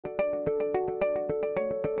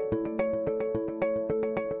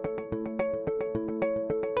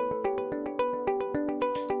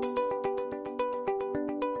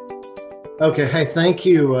Okay, hey, thank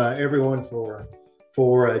you everyone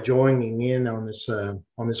for joining in on this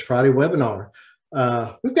Friday webinar.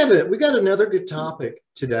 We've got another good topic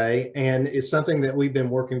today, and it's something that we've been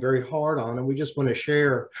working very hard on, and we just want to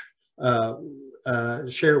share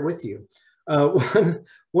it with you.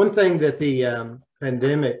 One thing that the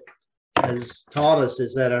pandemic has taught us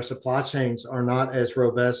is that our supply chains are not as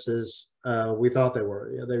robust as we thought they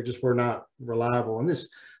were. They just were not reliable, and this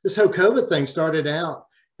whole COVID thing started out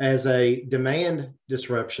as a demand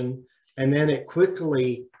disruption, and then it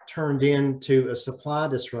quickly turned into a supply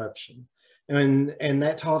disruption. And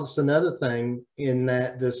that taught us another thing, in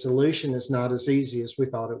that the solution is not as easy as we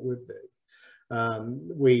thought it would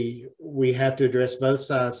be. We have to address both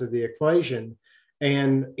sides of the equation,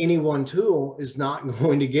 and any one tool is not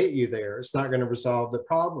going to get you there. It's not going to resolve the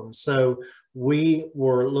problem. So we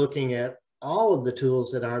were looking at all of the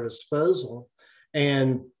tools at our disposal,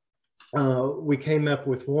 and we came up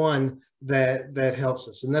with one that helps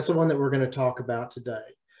us, and that's the one that we're going to talk about today.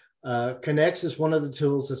 CONNEX is one of the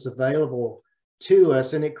tools that's available to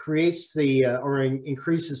us, and it creates or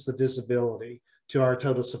increases the visibility to our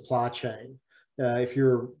total supply chain. If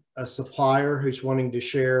you're a supplier who's wanting to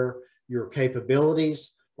share your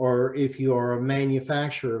capabilities, or if you are a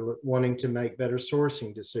manufacturer wanting to make better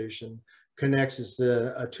sourcing decision, CONNEX is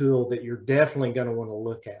a tool that you're definitely going to want to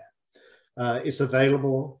look at. It's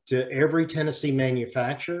available to every Tennessee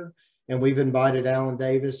manufacturer, and we've invited Alan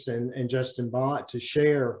Davis and Justin Bott to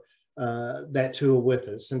share that tool with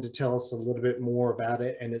us and to tell us a little bit more about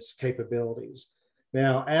it and its capabilities.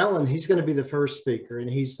 Now, Alan, he's going to be the first speaker, and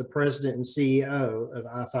he's the president and CEO of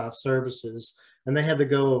I5 Services, and they have the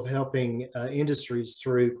goal of helping industries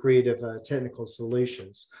through creative technical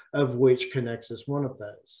solutions, of which CONNEX is one of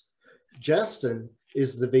those. Justin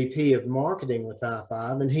is the VP of marketing with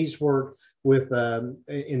I5, and he's worked with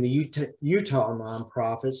in the Utah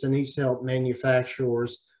nonprofits, and he's helped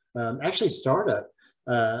manufacturers, actually startup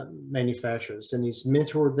manufacturers, and he's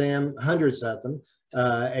mentored them, hundreds of them,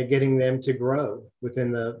 at getting them to grow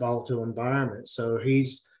within the volatile environment. So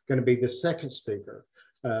he's going to be the second speaker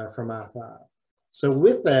from I5. So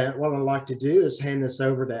with that, what I'd like to do is hand this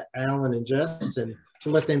over to Alan and Justin to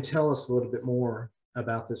let them tell us a little bit more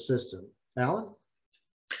about the system. Alan?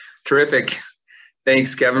 Terrific.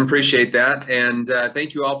 Thanks, Kevin. Appreciate that. And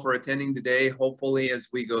thank you all for attending today. Hopefully, as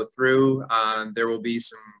we go through, there will be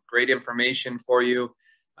some great information for you.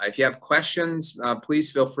 If you have questions,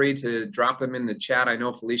 please feel free to drop them in the chat. I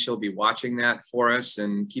know Felicia will be watching that for us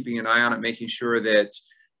and keeping an eye on it, making sure that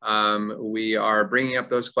we are bringing up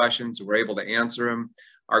those questions and we're able to answer them.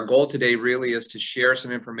 Our goal today really is to share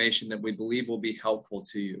some information that we believe will be helpful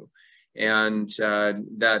to you. And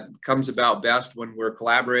that comes about best when we're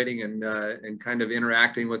collaborating and kind of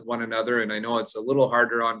interacting with one another. And I know it's a little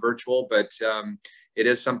harder on virtual, but it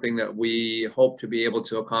is something that we hope to be able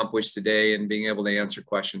to accomplish today, and being able to answer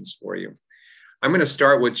questions for you. I'm going to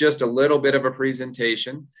start with just a little bit of a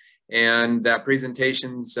presentation, and that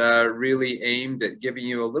presentation's really aimed at giving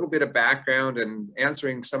you a little bit of background and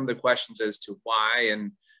answering some of the questions as to why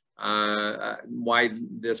and why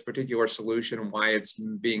this particular solution and why it's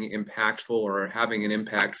being impactful or having an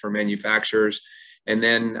impact for manufacturers. And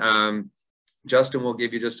then Justin will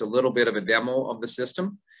give you just a little bit of a demo of the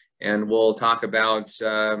system, and we'll talk about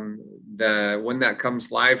when that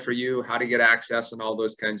comes live for you, how to get access, and all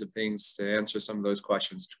those kinds of things to answer some of those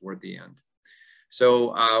questions toward the end.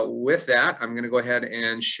 So with that, I'm going to go ahead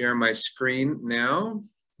and share my screen now.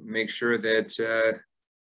 Make sure that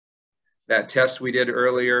that test we did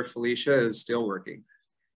earlier, Felicia, is still working.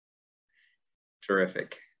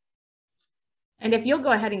 Terrific. And if you'll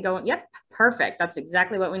go ahead and go, yep, perfect. That's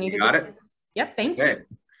exactly what we needed. Got it? Yep, thank you.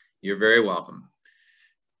 You're very welcome.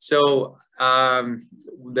 So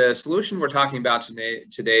the solution we're talking about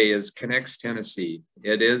today is CONNEX Tennessee.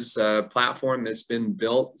 It is a platform that's been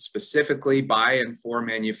built specifically by and for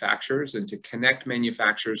manufacturers, and to connect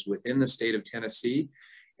manufacturers within the state of Tennessee,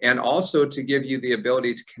 and also to give you the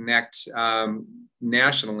ability to connect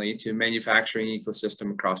nationally to manufacturing ecosystem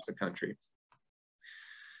across the country.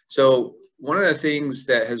 So one of the things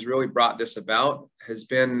that has really brought this about has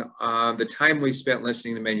been the time we spent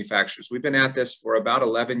listening to manufacturers. We've been at this for about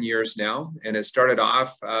 11 years now, and it started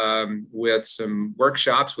off with some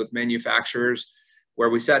workshops with manufacturers where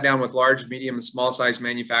we sat down with large, medium, and small size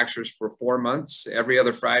manufacturers for 4 months, every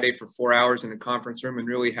other Friday for 4 hours in a conference room, and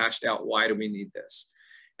really hashed out, why do we need this?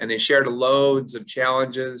 And they shared loads of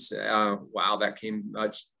challenges. Wow, that came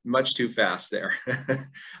much too fast there.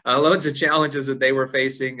 Loads of challenges that they were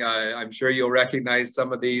facing. I'm sure you'll recognize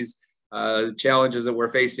some of these challenges that we're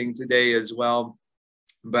facing today as well.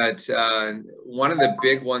 But one of the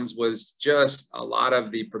big ones was just a lot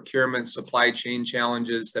of the procurement supply chain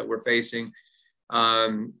challenges that we're facing.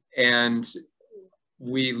 And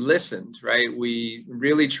we listened, right? We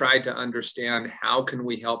really tried to understand how can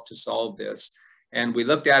we help to solve this. And we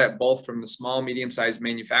looked at it both from the small, medium-sized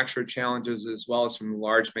manufacturer challenges as well as from the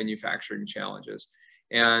large manufacturing challenges.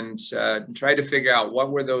 And tried to figure out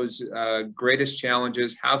what were those greatest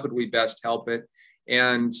challenges, how could we best help it.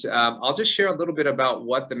 And I'll just share a little bit about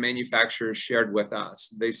what the manufacturers shared with us.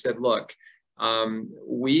 They said, look,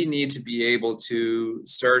 we need to be able to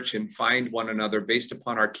search and find one another based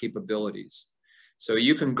upon our capabilities. So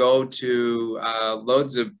you can go to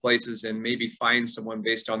loads of places and maybe find someone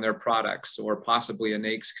based on their products or possibly a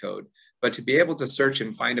NAICS code. But to be able to search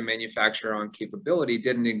and find a manufacturer on capability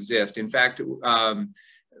didn't exist. In fact,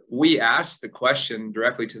 we asked the question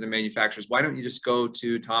directly to the manufacturers, why don't you just go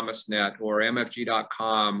to ThomasNet or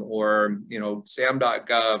mfg.com or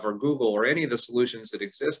sam.gov or Google or any of the solutions that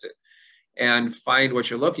existed and find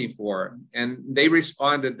what you're looking for? And they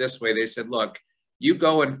responded this way. They said, look, you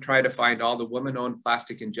go and try to find all the women-owned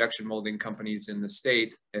plastic injection molding companies in the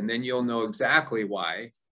state, and then you'll know exactly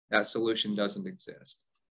why that solution doesn't exist.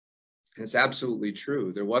 It's absolutely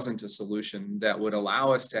true. There wasn't a solution that would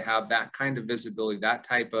allow us to have that kind of visibility, that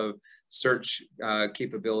type of search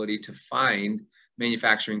capability to find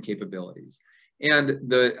manufacturing capabilities.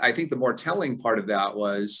 And I think the more telling part of that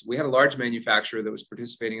was we had a large manufacturer that was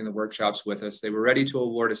participating in the workshops with us. They were ready to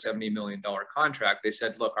award a $70 million contract. They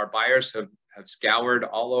said, look, our buyers have scoured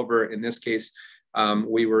all over. In this case,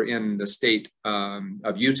 we were in the state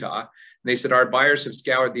of Utah. They said, our buyers have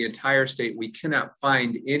scoured the entire state. We cannot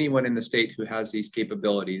find anyone in the state who has these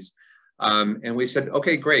capabilities. And we said,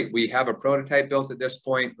 okay, great. We have a prototype built at this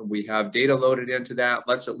point. We have data loaded into that.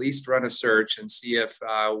 Let's at least run a search and see if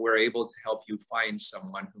we're able to help you find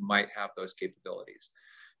someone who might have those capabilities.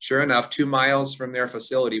 Sure enough, 2 miles from their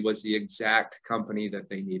facility was the exact company that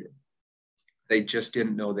they needed. They just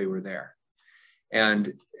didn't know they were there.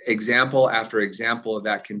 And example after example of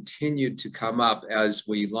that continued to come up as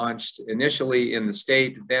we launched initially in the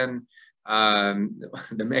state. Then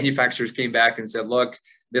the manufacturers came back and said, look,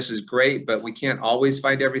 this is great, but we can't always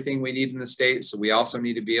find everything we need in the state. So we also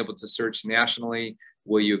need to be able to search nationally.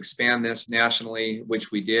 Will you expand this nationally?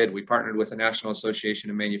 Which we did. We partnered with the National Association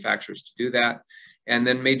of Manufacturers to do that, and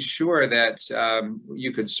then made sure that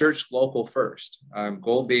you could search local first.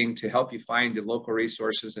 Goal being to help you find the local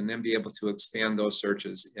resources and then be able to expand those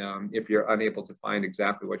searches if you're unable to find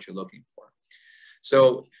exactly what you're looking for.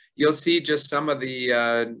 So you'll see just some of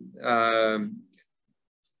the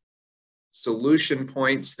solution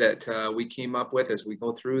points that we came up with as we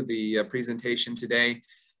go through the presentation today.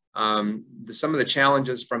 Some of the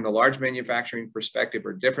challenges from the large manufacturing perspective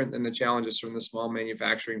are different than the challenges from the small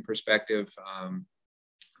manufacturing perspective.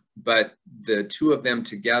 But the two of them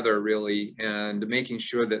together really, and making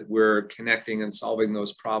sure that we're connecting and solving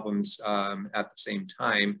those problems at the same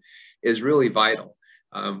time is really vital.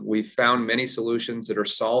 We've found many solutions that are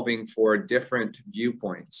solving for different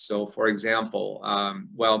viewpoints. So for example,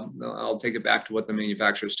 well, I'll take it back to what the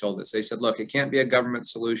manufacturers told us. They said, look, it can't be a government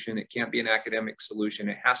solution. It can't be an academic solution.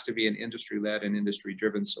 It has to be an industry-led and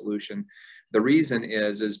industry-driven solution. The reason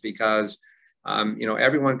is because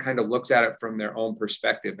everyone kind of looks at it from their own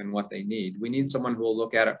perspective and what they need. We need someone who will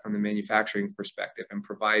look at it from the manufacturing perspective and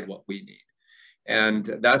provide what we need.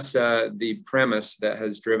 And that's the premise that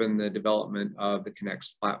has driven the development of the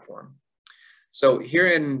CONNEX platform. So here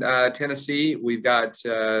in Tennessee, we've got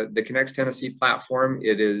the CONNEX Tennessee platform.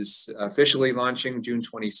 It is officially launching June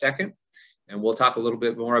 22nd, and we'll talk a little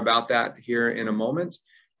bit more about that here in a moment.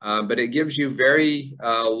 But it gives you very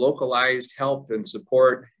localized help and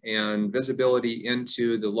support and visibility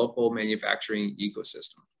into the local manufacturing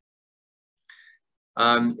ecosystem.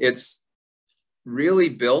 It's really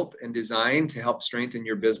built and designed to help strengthen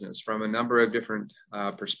your business from a number of different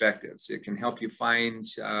perspectives. It can help you find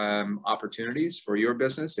opportunities for your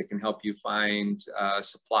business. It can help you find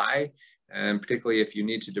supply, and particularly if you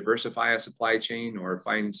need to diversify a supply chain or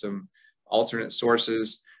find some alternate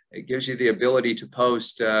sources. It gives you the ability to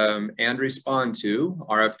post and respond to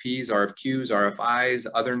RFPs, RFQs, RFIs,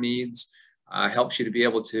 other needs, helps you to be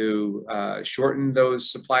able to shorten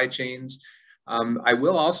those supply chains. I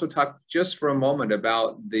will also talk just for a moment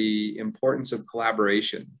about the importance of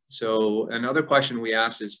collaboration. So another question we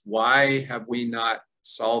asked is, why have we not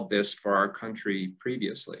solved this for our country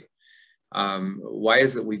previously? Why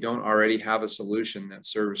is it we don't already have a solution that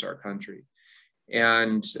serves our country?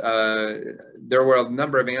 And there were a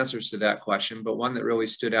number of answers to that question, but one that really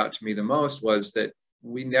stood out to me the most was that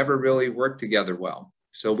we never really worked together well.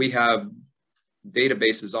 So we have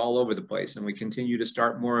databases all over the place, and we continue to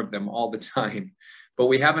start more of them all the time, but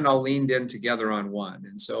we haven't all leaned in together on one.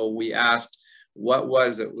 And so we asked, what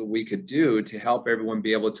was it we could do to help everyone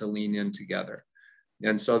be able to lean in together?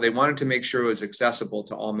 And so they wanted to make sure it was accessible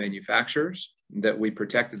to all manufacturers, that we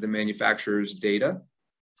protected the manufacturer's data,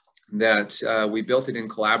 that we built it in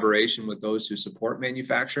collaboration with those who support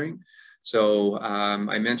manufacturing. So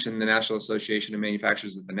I mentioned the National Association of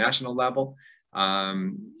Manufacturers at the national level,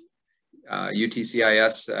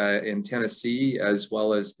 UTCIS in Tennessee, as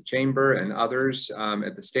well as the Chamber and others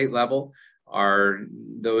at the state level, are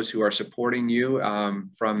those who are supporting you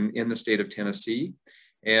from in the state of Tennessee,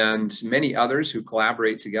 and many others who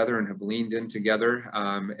collaborate together and have leaned in together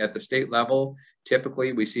at the state level.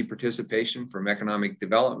 Typically, we see participation from economic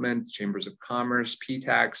development, chambers of commerce,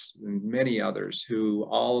 PTACs, and many others who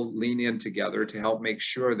all lean in together to help make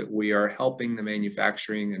sure that we are helping the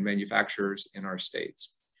manufacturing and manufacturers in our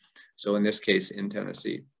states. So in this case, in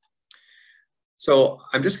Tennessee. So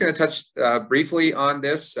I'm just going to touch briefly on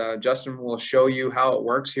this. Justin will show you how it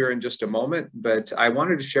works here in just a moment, but I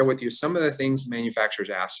wanted to share with you some of the things manufacturers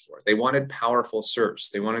asked for. They wanted powerful search.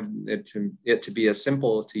 They wanted it to be as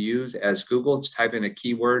simple to use as Google. Just type in a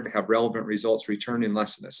keyword, have relevant results returned in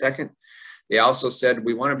less than a second. They also said,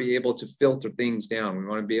 we want to be able to filter things down. We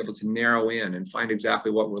want to be able to narrow in and find exactly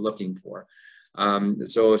what we're looking for.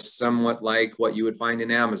 So somewhat like what you would find in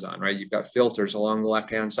Amazon, right? You've got filters along the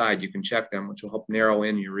left-hand side. You can check them, which will help narrow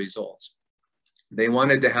in your results. They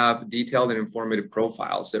wanted to have detailed and informative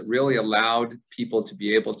profiles that really allowed people to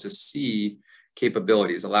be able to see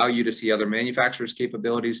capabilities, allow you to see other manufacturers'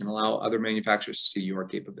 capabilities, and allow other manufacturers to see your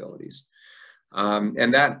capabilities.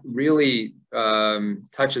 And that really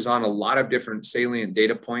touches on a lot of different salient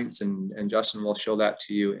data points, and Justin will show that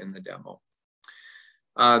to you in the demo.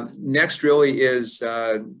 Next really is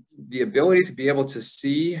the ability to be able to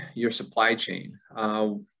see your supply chain.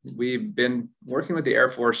 We've been working with the Air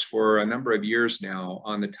Force for a number of years now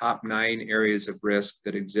on the top 9 areas of risk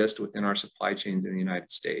that exist within our supply chains in the United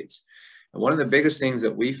States. And one of the biggest things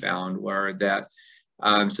that we found were that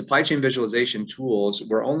supply chain visualization tools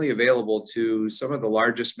were only available to some of the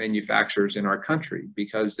largest manufacturers in our country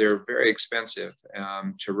because they're very expensive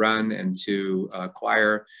to run and to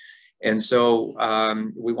acquire. And so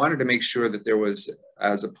we wanted to make sure that there was,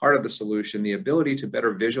 as a part of the solution, the ability to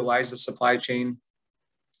better visualize the supply chain,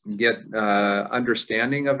 get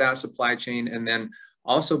understanding of that supply chain, and then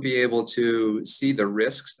also be able to see the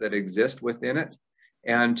risks that exist within it,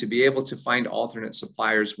 and to be able to find alternate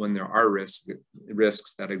suppliers when there are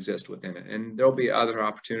risks that exist within it. And there'll be other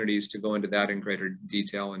opportunities to go into that in greater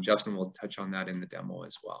detail, and Justin will touch on that in the demo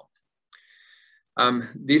as well.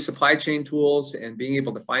 These supply chain tools and being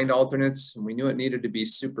able to find alternates, and we knew it needed to be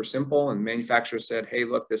super simple, and manufacturers said, hey,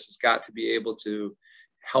 look, this has got to be able to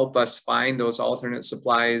help us find those alternate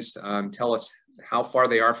supplies, tell us how far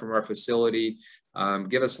they are from our facility,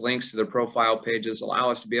 give us links to their profile pages,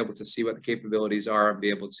 allow us to be able to see what the capabilities are, and be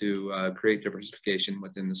able to create diversification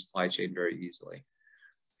within the supply chain very easily.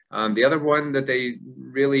 The other one that they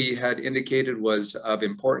really had indicated was of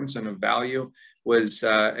importance and of value was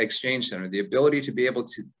Exchange Center, the ability to be able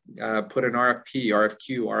to put an RFP,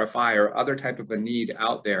 RFQ, RFI, or other type of a need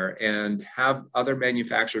out there and have other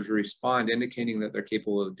manufacturers respond indicating that they're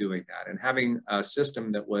capable of doing that, and having a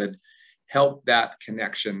system that would help that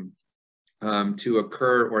connection to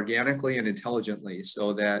occur organically and intelligently,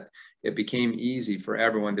 so that it became easy for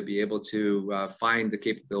everyone to be able to find the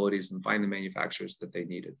capabilities and find the manufacturers that they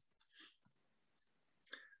needed.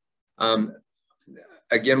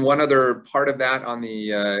 Again, one other part of that on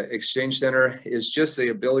the Exchange Center is just the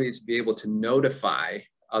ability to be able to notify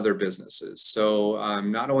other businesses. So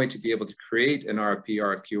not only to be able to create an RFP,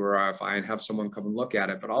 RFQ, or RFI and have someone come and look at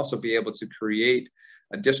it, but also be able to create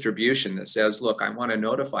a distribution that says, look, I want to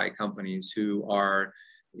notify companies who are,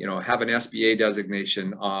 have an SBA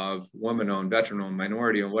designation of woman-owned, veteran-owned,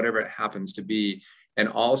 minority-owned, whatever it happens to be, and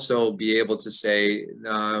also be able to say,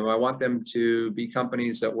 I want them to be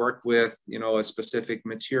companies that work with, a specific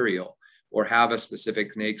material or have a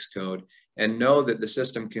specific NAICS code, and know that the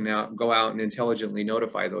system can now go out and intelligently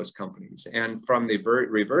notify those companies. And from the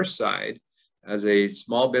reverse side, as a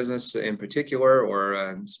small business in particular, or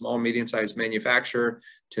a small, medium-sized manufacturer,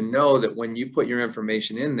 to know that when you put your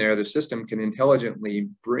information in there, the system can intelligently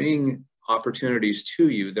bring opportunities to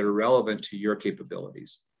you that are relevant to your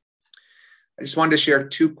capabilities. I just wanted to share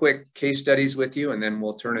 2 quick case studies with you, and then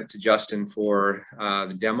we'll turn it to Justin for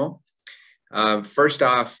the demo. First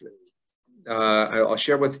off, I'll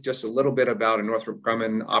share with just a little bit about a Northrop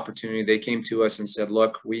Grumman opportunity. They came to us and said,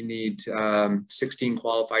 look, we need 16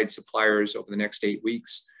 qualified suppliers over the next 8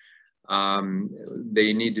 weeks.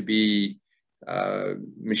 They need to be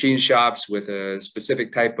machine shops with a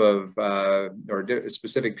specific type of or a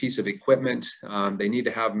specific piece of equipment. They need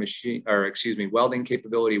to have welding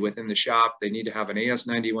capability within the shop. They need to have an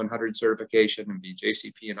AS9100 certification and be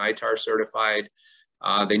JCP and ITAR certified.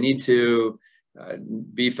 They need to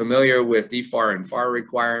be familiar with DFAR and FAR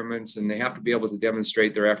requirements, and they have to be able to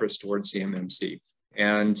demonstrate their efforts towards CMMC.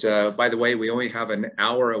 And by the way, we only have an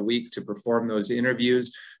hour a week to perform those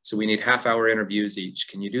interviews, so we need half-hour interviews each.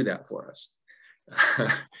 Can you do that for us?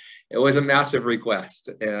 It was a massive request,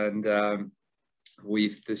 and we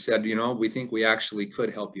said, you know, we think we actually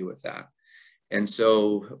could help you with that. And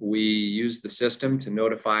so we used the system to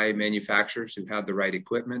notify manufacturers who had the right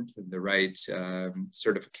equipment, the right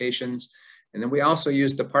certifications. And then we also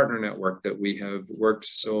used the partner network that we have worked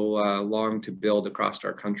so long to build across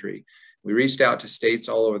our country. We reached out to states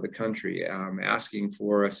all over the country asking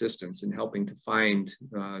for assistance in helping to find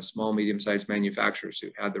small, medium-sized manufacturers who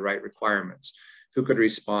had the right requirements, who could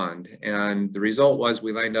respond. And the result was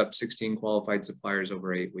we lined up 16 qualified suppliers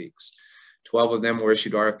over 8 weeks. 12 of them were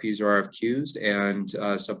issued RFPs or RFQs and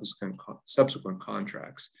subsequent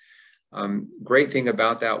contracts. Great thing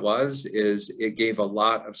about that is it gave a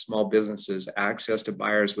lot of small businesses access to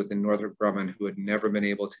buyers within Northrop Grumman who had never been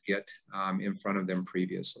able to get in front of them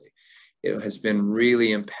previously. It has been really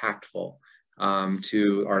impactful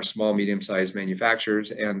to our small, medium-sized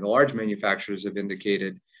manufacturers, and the large manufacturers have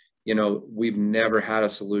indicated, you know, we've never had a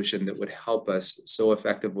solution that would help us so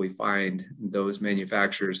effectively find those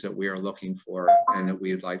manufacturers that we are looking for and that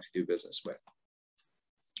we would like to do business with.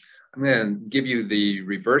 I'm going to give you the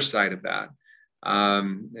reverse side of that.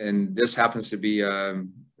 And this happens to be a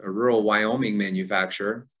rural Wyoming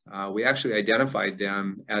manufacturer. We actually identified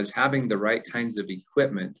them as having the right kinds of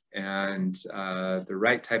equipment and the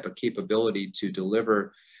right type of capability to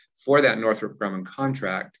deliver for that Northrop Grumman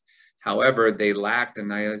contract. However, they lacked an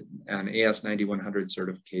AS9100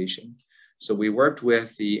 certification. So we worked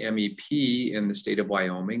with the MEP in the state of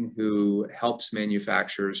Wyoming, who helps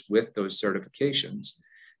manufacturers with those certifications.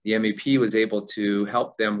 The MEP was able to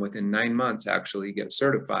help them within 9 months actually get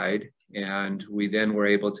certified. And we then were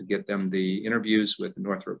able to get them the interviews with the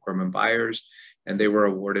Northrop Grumman buyers, and they were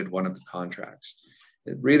awarded one of the contracts.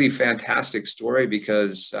 A really fantastic story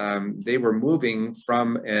because they were moving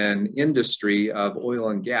from an industry of oil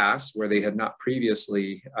and gas where they had not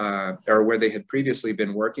previously, or where they had previously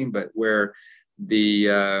been working, but where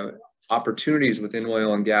the opportunities within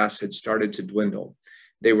oil and gas had started to dwindle.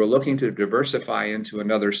 They were looking to diversify into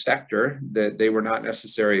another sector that they were not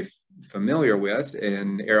necessarily familiar with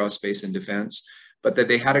in aerospace and defense, but that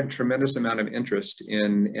they had a tremendous amount of interest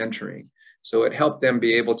in entering. So it helped them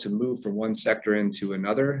be able to move from one sector into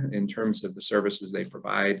another in terms of the services they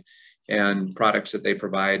provide and products that they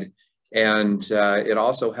provide. And it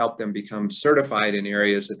also helped them become certified in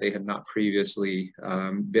areas that they had not previously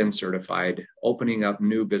been certified, opening up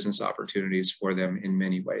new business opportunities for them in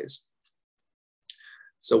many ways.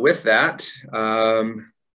 So with that,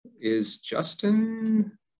 is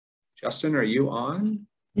Justin, are you on?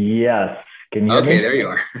 Yes. Can you hear me? Okay, there you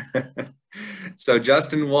are. So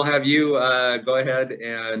Justin, we'll have you go ahead,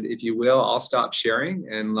 and if you will, I'll stop sharing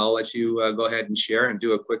and I'll let you go ahead and share and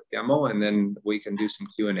do a quick demo, and then we can do some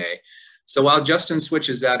Q&A. So while Justin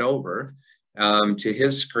switches that over to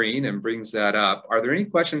his screen and brings that up, are there any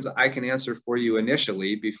questions I can answer for you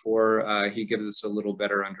initially before he gives us a little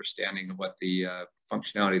better understanding of what the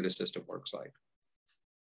functionality of the system works like?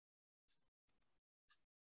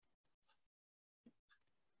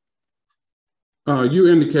 You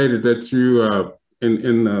indicated that you,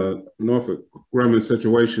 in the Northrop Grumman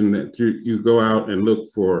situation, that you go out and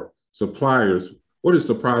look for suppliers. What is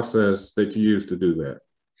the process that you use to do that?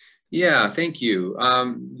 Yeah, thank you.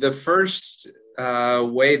 The first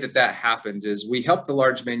way that happens is we help the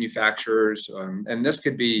large manufacturers, and this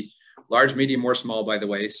could be large, medium, or small, by the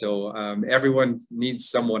way. So everyone needs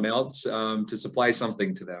someone else to supply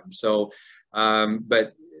something to them. So,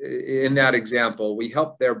 but in that example, we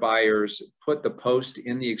help their buyers put the post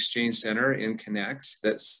in the exchange center in CONNEX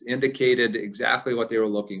that's indicated exactly what they were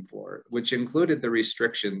looking for, which included the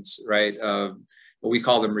restrictions, right? Well, we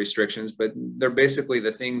call them restrictions, but they're basically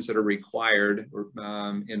the things that are required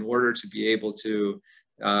in order to be able to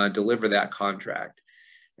deliver that contract.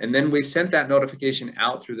 And then we sent that notification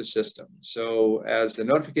out through the system. So as the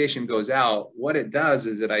notification goes out, what it does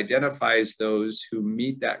is it identifies those who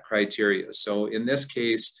meet that criteria. So in this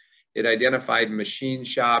case, it identified machine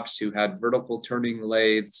shops who had vertical turning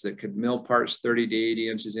lathes that could mill parts 30 to 80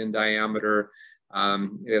 inches in diameter.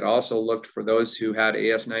 It also looked for those who had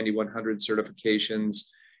AS9100 certifications.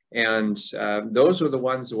 And those are the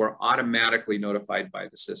ones that were automatically notified by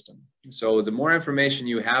the system. So the more information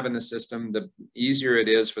you have in the system, the easier it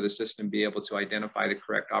is for the system to be able to identify the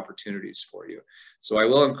correct opportunities for you. So I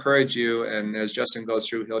will encourage you, and as Justin goes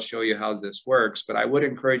through, he'll show you how this works, but I would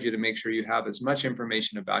encourage you to make sure you have as much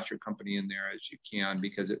information about your company in there as you can,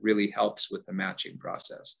 because it really helps with the matching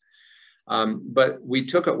process. But we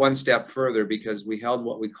took it one step further because we held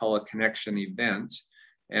what we call a connection event.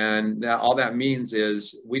 And all that means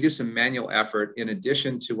is we do some manual effort in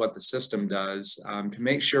addition to what the system does to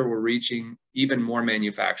make sure we're reaching even more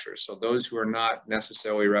manufacturers. So those who are not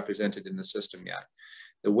necessarily represented in the system yet.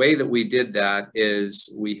 The way that we did that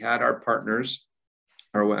is we had our partners,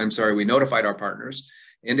 or I'm sorry, we notified our partners,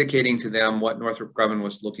 indicating to them what Northrop Grumman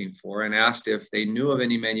was looking for, and asked if they knew of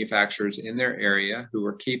any manufacturers in their area who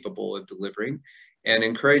were capable of delivering, and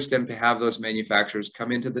encourage them to have those manufacturers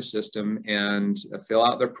come into the system and fill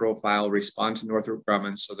out their profile, respond to Northrop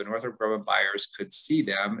Grumman, so the Northrop Grumman buyers could see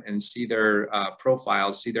them and see their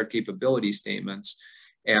profiles, see their capability statements,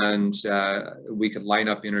 and we could line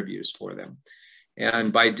up interviews for them.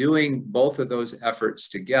 And by doing both of those efforts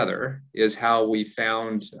together is how we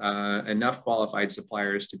found enough qualified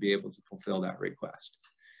suppliers to be able to fulfill that request.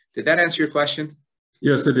 Did that answer your question?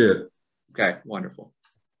 Yes, it did. Okay, wonderful.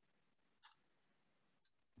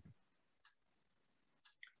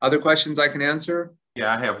 Other questions I can answer?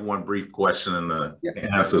 Yeah, I have one brief question, and the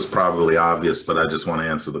answer is probably obvious, but I just want to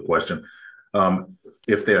answer the question.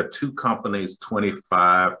 If there are two companies,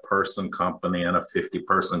 25-person company and a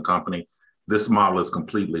 50-person company, this model is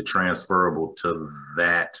completely transferable to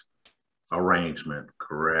that arrangement,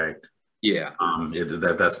 correct? Yeah.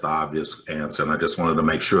 That's the obvious answer, and I just wanted to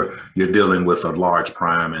make sure you're dealing with a large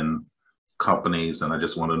prime and companies, and I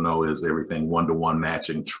just want to know, is everything one-to-one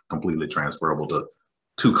matching completely transferable to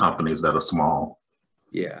two companies that are small?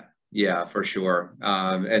 Yeah, for sure.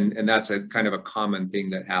 And that's a kind of a common thing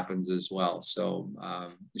that happens as well. So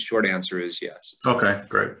the short answer is yes. Okay,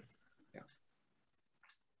 great. Yeah.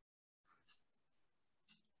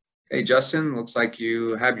 Hey, Justin, looks like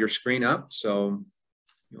you have your screen up. So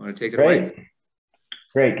you want to take it away?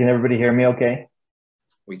 Great. Can everybody hear me okay?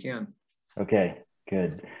 We can. Okay,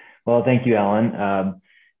 good. Well, thank you, Alan.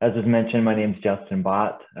 As was mentioned, my name is Justin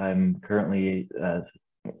Bott. I'm currently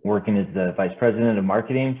working as the Vice President of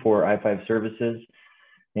Marketing for I5 Services,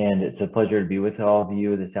 and it's a pleasure to be with all of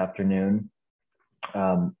you this afternoon.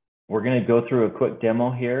 We're going to go through a quick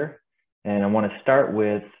demo here, and I want to start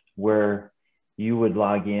with where you would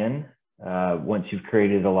log in once you've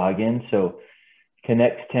created a login. So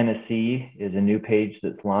CONNEX Tennessee is a new page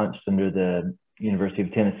that's launched under the University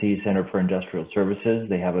of Tennessee Center for Industrial Services.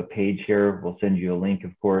 They have a page here. We'll send you a link,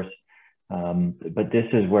 of course, but this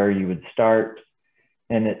is where you would start.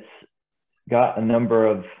 And it's got a number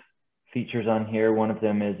of features on here. One of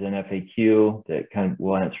them is an FAQ that kind of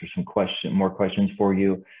will answer some more questions for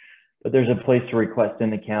you. But there's a place to request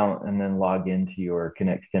an account and then log into your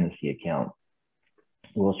CONNEX Tennessee account.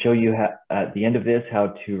 We'll show you at the end of this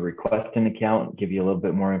how to request an account, give you a little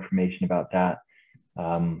bit more information about that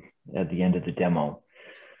at the end of the demo.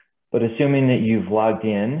 But assuming that you've logged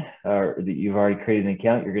in or that you've already created an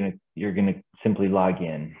account, you're gonna simply log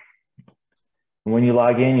in. When you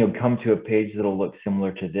log in, you'll come to a page that'll look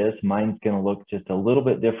similar to this. Mine's going to look just a little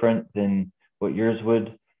bit different than what yours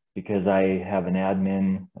would because I have an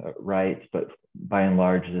admin rights, but by and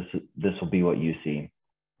large, this will be what you see.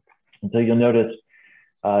 And so you'll notice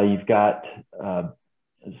you've got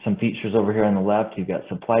some features over here on the left. You've got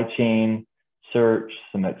supply chain, search,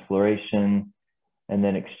 some exploration, and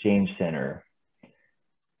then exchange center.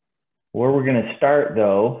 Where we're going to start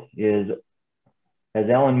though is, as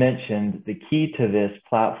Alan mentioned, the key to this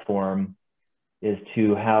platform is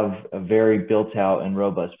to have a very built out and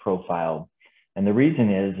robust profile. And the reason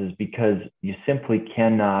is because you simply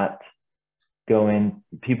cannot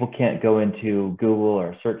people can't go into Google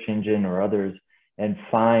or search engine or others and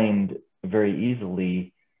find very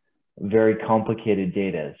easily very complicated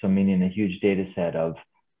data. So meaning a huge data set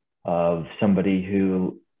of somebody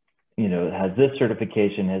who, you know, has this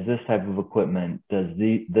certification, has this type of equipment, does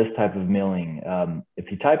this type of milling. If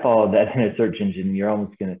you type all of that in a search engine, you're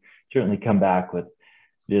almost going to certainly come back with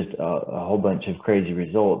just a whole bunch of crazy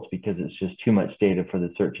results because it's just too much data for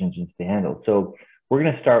the search engines to handle. So we're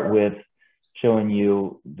going to start with showing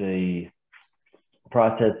you the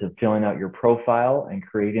process of filling out your profile and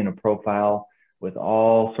creating a profile with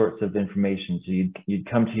all sorts of information. So you'd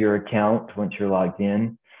come to your account once you're logged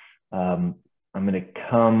in. I'm going to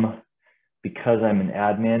come, because I'm an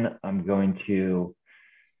admin, I'm going to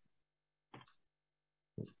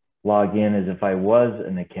log in as if I was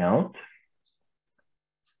an account.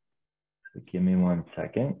 Give me 1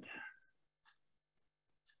 second.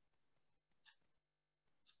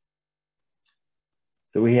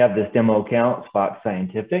 So we have this demo account, Spock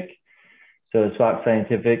Scientific. So Spock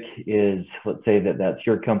Scientific is, let's say that that's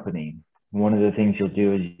your company. One of the things you'll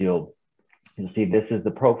do is you'll see this is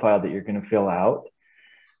the profile that you're going to fill out.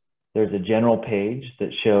 There's a general page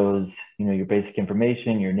that shows, your basic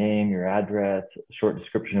information, your name, your address, a short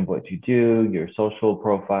description of what you do, your social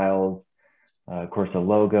profiles, of course, a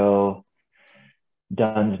logo,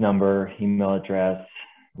 DUNS number, email address,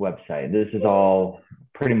 website. This is all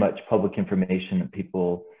pretty much public information that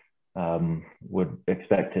people would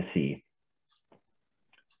expect to see.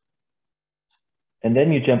 And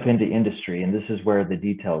then you jump into industry, and this is where the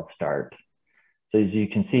details start. So as you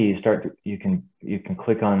can see, you can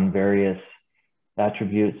click on various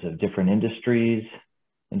attributes of different industries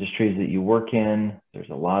that you work in. There's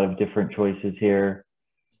a lot of different choices here.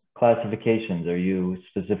 Classifications: are you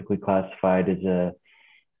specifically classified as a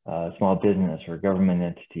small business or government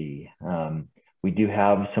entity? We do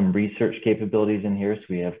have some research capabilities in here, so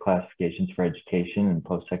we have classifications for education and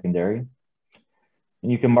post-secondary.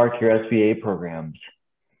 And you can mark your SBA programs.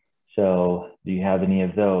 So do you have any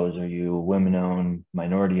of those? Are you women-owned,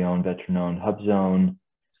 minority-owned, veteran-owned, hub zone?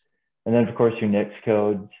 And then, of course, your NICS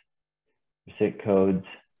codes, your SIC codes,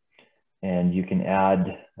 and you can add,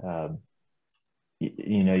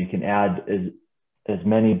 you can add as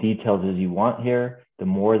many details as you want here. The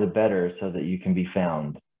more, the better, so that you can be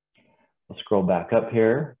found. We'll scroll back up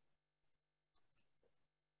here.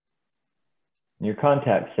 In your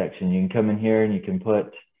contact section, you can come in here and you can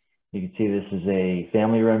see this is a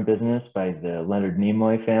family-run business by the Leonard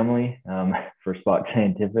Nimoy family for Spock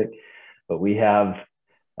Scientific. But we have,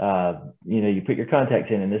 you put your contacts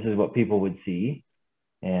in, and this is what people would see.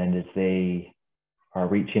 And if they are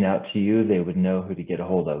reaching out to you, they would know who to get a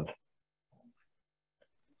hold of.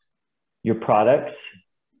 Your products.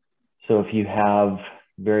 So if you have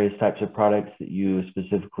various types of products that you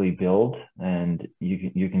specifically build, and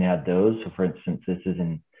you can add those. So for instance, this is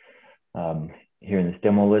here in this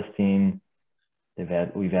demo listing,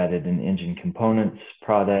 we've added an engine components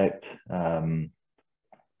product.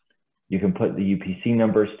 You can put the UPC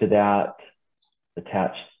numbers to that,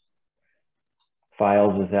 attach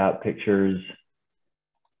files with that, pictures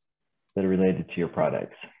that are related to your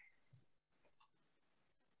products.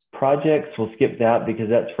 Projects, we'll skip that because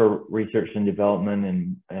that's for research and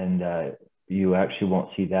development, and you actually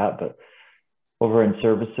won't see that. But over in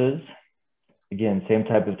services, again, same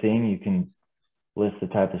type of thing. You can list the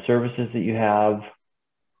type of services that you have.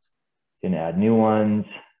 You can add new ones,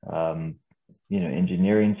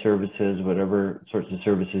 engineering services, whatever sorts of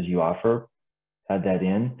services you offer, add that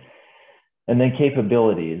in. And then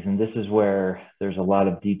capabilities, and this is where there's a lot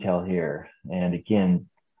of detail here. And again,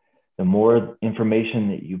 the more information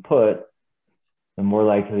that you put, the more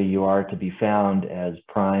likely you are to be found as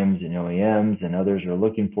primes and OEMs and others are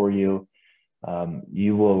looking for you.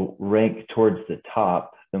 You will rank towards the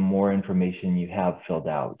top the more information you have filled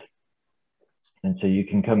out. And so you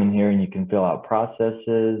can come in here and you can fill out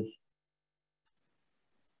processes,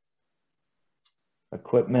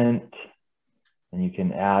 equipment, and you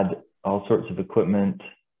can add all sorts of equipment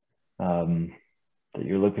that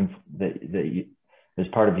you're looking for, as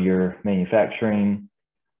part of your manufacturing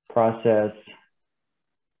process.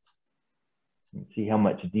 You see how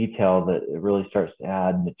much detail that it really starts to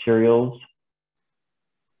add. Materials.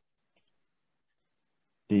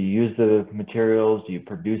 Do you use the materials? Do you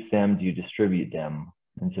produce them? Do you distribute them?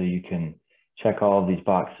 And so you can check all of these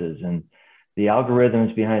boxes. And the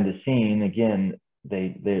algorithms behind the scene, again,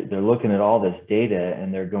 they're looking at all this data,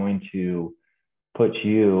 and they're going to put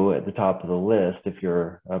you at the top of the list if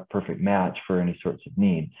you're a perfect match for any sorts of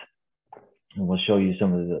needs. And we'll show you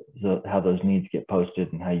some of how those needs get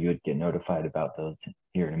posted and how you would get notified about those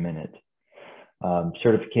here in a minute.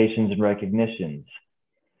 Certifications and recognitions.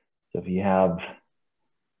 So if you have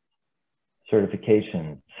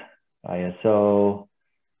certifications, ISO,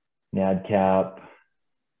 NADCAP,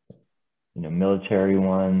 military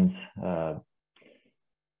ones, the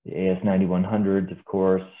AS9100s, of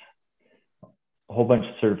course, a whole bunch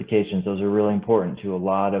of certifications. Those are really important to a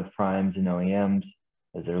lot of primes and OEMs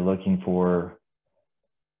as they're looking for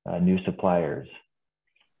new suppliers.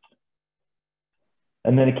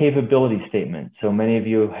 And then a capability statement. So many of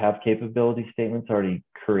you have capability statements already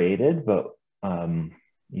created, but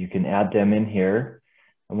you can add them in here.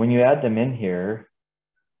 And when you add them in here,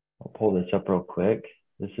 I'll pull this up real quick.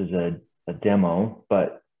 This is a demo,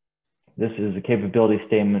 but this is a capability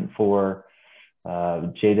statement for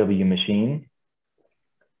JW Machine.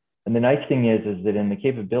 And the nice thing is that in the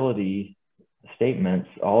capability statements,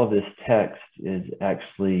 all of this text is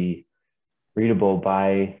actually readable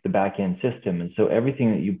by the back-end system. And so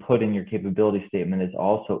everything that you put in your capability statement is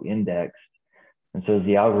also indexed. And so as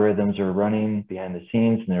the algorithms are running behind the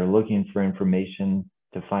scenes and they're looking for information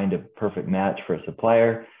to find a perfect match for a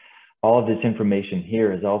supplier, all of this information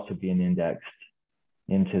here is also being indexed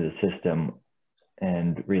into the system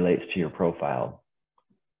and relates to your profile.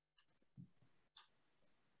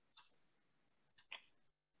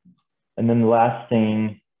 And then the last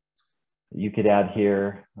thing you could add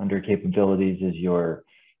here under capabilities is your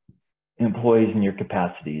employees and your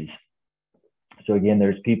capacities. So again,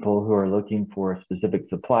 there's people who are looking for a specific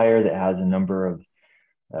supplier that has a number of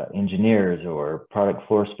engineers or product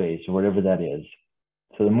floor space or whatever that is.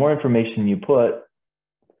 So the more information you put,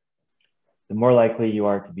 the more likely you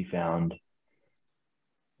are to be found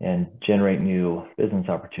and generate new business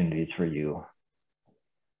opportunities for you.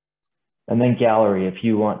 And then gallery, if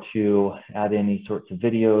you want to add any sorts of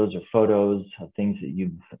videos or photos of things that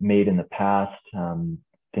you've made in the past,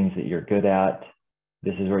 things that you're good at,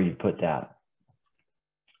 this is where you put that.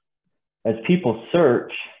 As people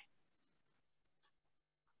search,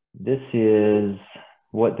 this is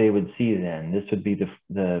what they would see then. This would be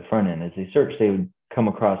the front end. As they search, they would come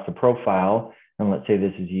across the profile, and let's say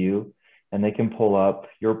this is you, and they can pull up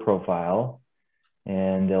your profile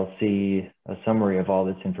and they'll see a summary of all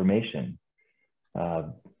this information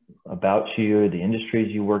about you, the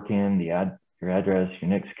industries you work in, your address,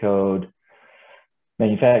 your NICS code,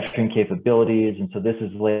 manufacturing capabilities. And so this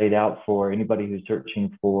is laid out for anybody who's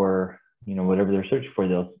searching for, you know, whatever they're searching for.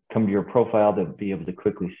 They'll come to your profile, they'll be able to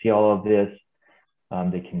quickly see all of this.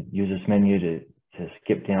 They can use this menu to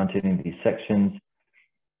skip down to any of these sections,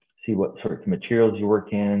 see what sorts of materials you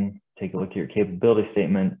work in, take a look at your capability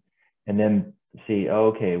statement, and then see,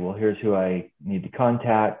 oh, okay, well, here's who I need to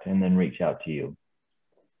contact, and then reach out to you.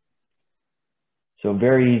 So a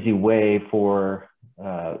very easy way for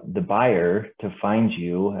the buyer to find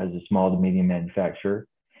you as a small to medium manufacturer,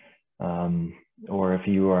 or if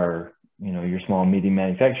you are, you know, you're small and medium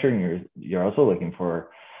manufacturer and you're also looking for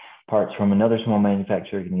parts from another small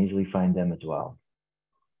manufacturer, you can easily find them as well.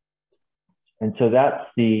 And so that's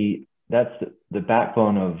the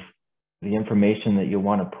backbone of the information that you'll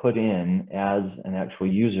want to put in as an actual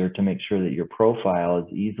user to make sure that your profile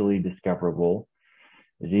is easily discoverable,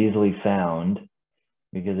 is easily found,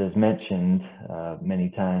 because as mentioned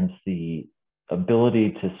many times, the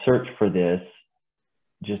ability to search for this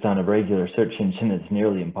just on a regular search engine is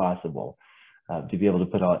nearly impossible to be able to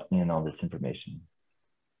put in all this information.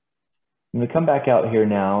 I'm going to come back out here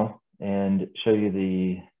now and show you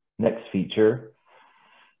the next feature,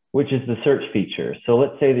 which is the search feature. So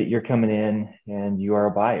let's say that you're coming in and you are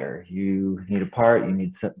a buyer. You need a part, you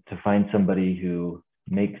need to find somebody who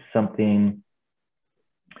makes something.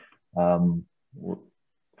 For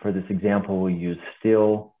this example, we'll use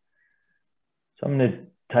steel. So I'm going to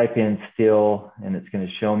type in steel and it's going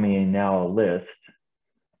to show me now a list.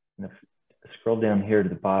 And if I scroll down here to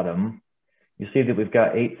the bottom, you see that we've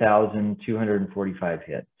got 8,245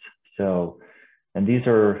 hits. So, and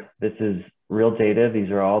this is real data.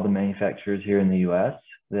 These are all the manufacturers here in the US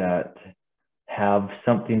that have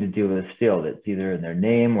something to do with steel that's either in their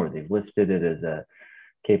name or they've listed it as a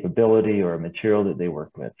capability or a material that they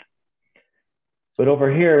work with. But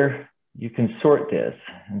over here, you can sort this.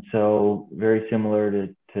 And so very similar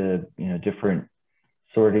to you know, different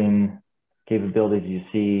sorting capabilities you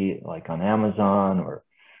see like on Amazon or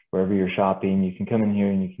wherever you're shopping, you can come in here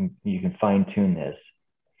and you can fine tune this.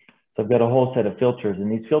 So I've got a whole set of filters,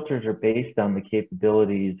 and these filters are based on the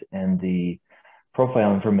capabilities and the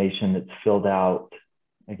profile information that's filled out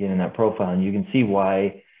again in that profile. And you can see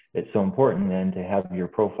why it's so important then to have your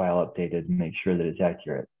profile updated and make sure that it's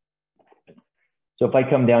accurate. So if I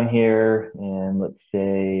come down here and let's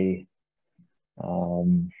say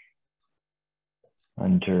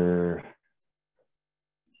under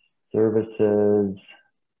services,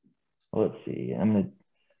 let's see, I'm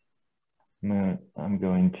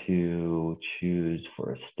going to choose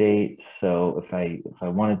for a state. So if I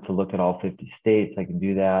wanted to look at all 50 states, I can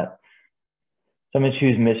do that. So I'm going to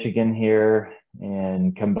choose Michigan here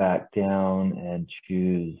and come back down and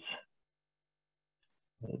choose,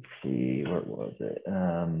 let's see, where was it?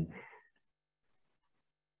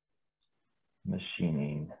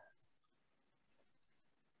 Machining.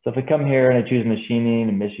 So if I come here and I choose machining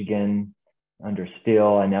in Michigan under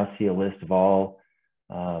steel, I now see a list of all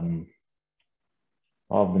of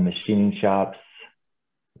the machining shops.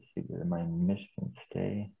 Let's see, where my Michigan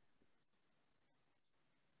stay.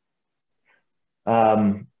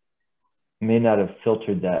 May not have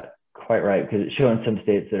filtered that quite right because it's showing some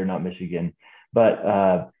states that are not Michigan.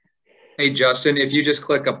 But hey, Justin, if you just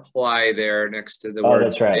click apply there next to the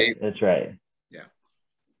word state. That's right.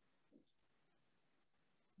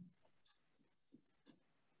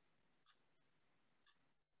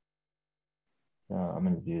 So I'm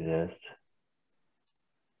going to do this.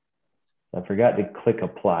 I forgot to click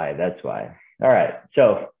apply. That's why. All right.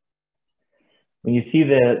 So when you see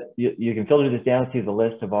that, you can filter this down, see the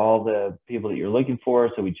list of all the people that you're looking for.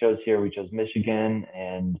 So we chose Michigan,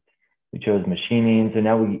 and we chose machining. So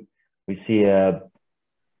now we see a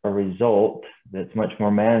result that's much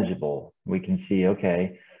more manageable. We can see,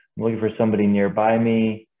 okay, I'm looking for somebody nearby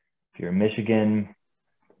me. If you're in Michigan,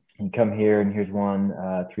 you come here and here's one,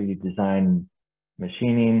 3D design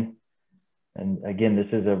machining. And again, this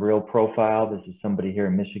is a real profile. This is somebody here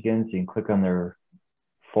in Michigan. So you can click on their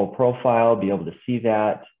full profile, be able to see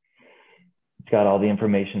that. It's got all the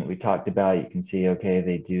information that we talked about. You can see, okay,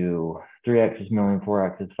 they do 3-axis milling,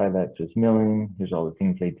 4-axis, 5-axis milling. Here's all the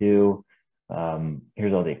things they do.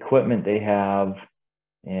 Here's all the equipment they have.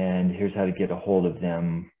 And here's how to get a hold of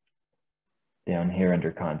them down here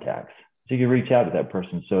under contacts. So you can reach out to that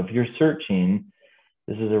person. So if you're searching,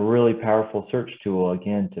 this is a really powerful search tool,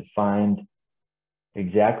 again, to find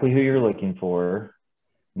exactly who you're looking for,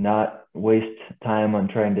 not waste time on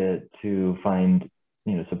trying to find,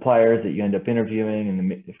 you know, suppliers that you end up interviewing and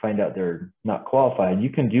then find out they're not qualified. You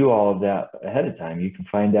can do all of that ahead of time. You can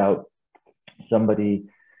find out somebody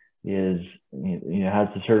is, you know, has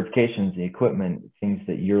the certifications, the equipment, things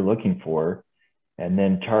that you're looking for, and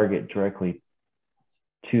then target directly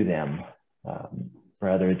to them,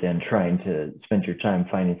 rather than trying to spend your time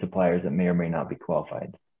finding suppliers that may or may not be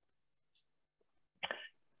qualified.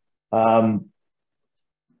 The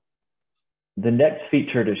next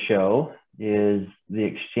feature to show is the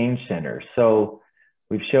Exchange Center. So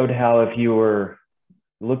we've showed how if you were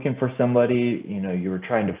looking for somebody, you know, you were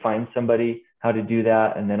trying to find somebody, how to do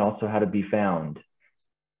that, and then also how to be found.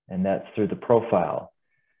 And that's through the profile.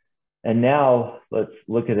 And now let's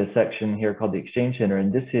look at a section here called the Exchange Center.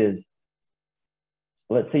 And this is,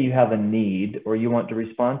 let's say you have a need or you want to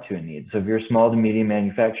respond to a need. So if you're a small to medium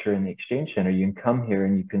manufacturer in the Exchange Center, you can come here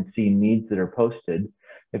and you can see needs that are posted.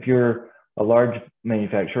 If you're a large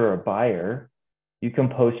manufacturer or a buyer, you can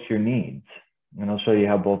post your needs. And I'll show you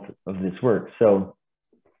how both of this works. So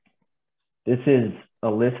this is a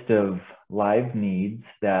list of live needs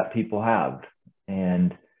that people have.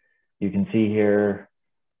 And you can see here,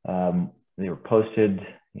 they were posted,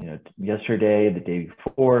 you know, yesterday, the day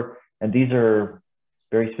before, and these are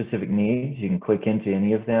very specific needs. You can click into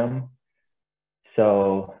any of them.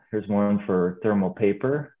 So here's one for thermal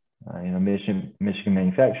paper. You know, Michigan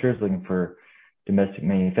manufacturers looking for domestic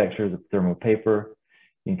manufacturers of thermal paper.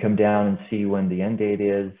 You can come down and see when the end date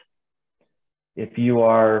is. If you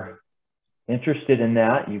are interested in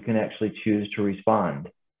that, you can actually choose to respond.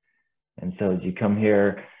 And so as you come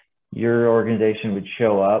here, your organization would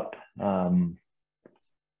show up.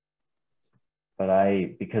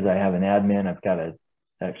 But because I have an admin, I've got to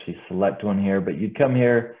actually select one here, but you'd come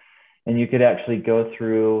here and you could actually go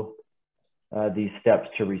through these steps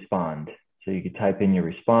to respond. So you could type in your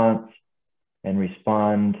response and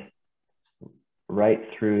respond right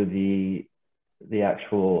through the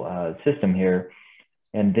actual system here.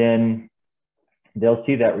 And then they'll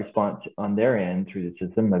see that response on their end through the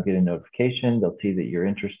system. They'll get a notification. They'll see that you're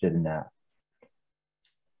interested in that.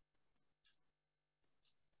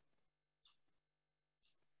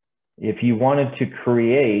 If you wanted to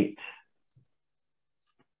create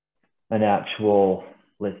an actual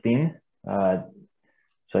listing,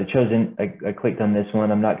 so I clicked on this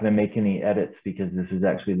one. I'm not going to make any edits because this is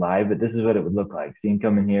actually live, but this is what it would look like. So you can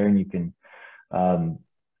come in here and you can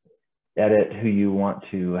edit who you want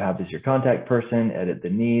to have as your contact person, edit the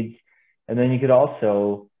needs, and then you could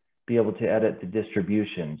also be able to edit the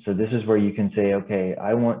distribution. So this is where you can say, okay,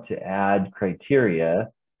 I want to add criteria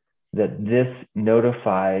that this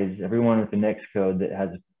notifies everyone with the NEX code that has,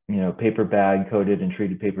 you know, paper bag coated and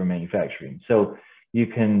treated paper manufacturing. So you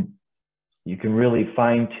can really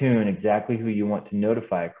fine tune exactly who you want to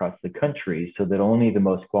notify across the country so that only the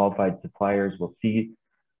most qualified suppliers will see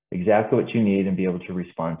exactly what you need and be able to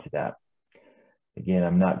respond to that. Again,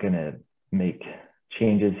 I'm not going to make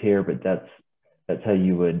changes here, but that's how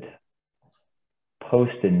you would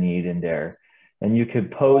post a need in there. And you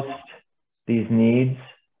could post these needs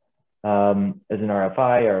as an RFI,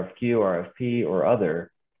 RFQ, RFP, or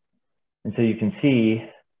other. And so you can see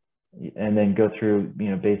and then go through, you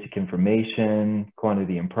know, basic information,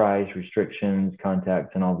 quantity and price, restrictions,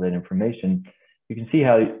 contacts, and all that information. You can see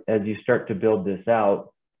how as you start to build this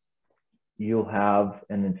out, you'll have,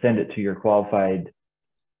 and then send it to your qualified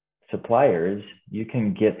suppliers, you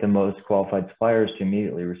can get the most qualified suppliers to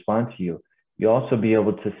immediately respond to you. You'll also be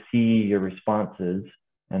able to see your responses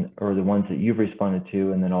or the ones that you've responded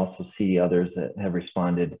to, and then also see others that have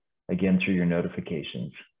responded, again, through your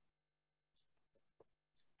notifications.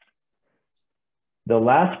 the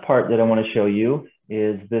last part that I want to show you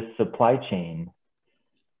is this supply chain.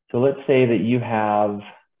 So let's say that you have,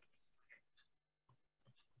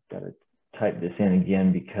 got to type this in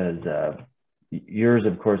again because yours,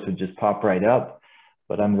 of course, would just pop right up,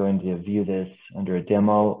 but I'm going to view this under a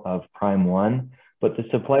demo of Prime 1. But the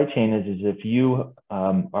supply chain is if you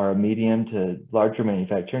are a medium to larger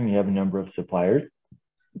manufacturer and you have a number of suppliers,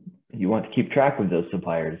 you want to keep track of those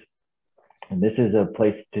suppliers. And this is a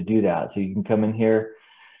place to do that. So you can come in here,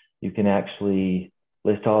 you can actually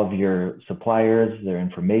list all of your suppliers, their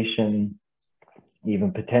information,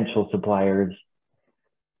 even potential suppliers.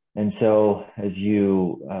 And so as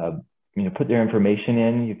you, put their information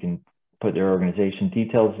in, you can put their organization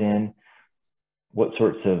details in, what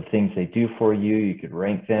sorts of things they do for you. You could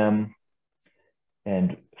rank them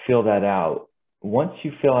and fill that out. Once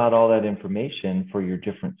you fill out all that information for your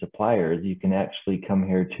different suppliers, you can actually come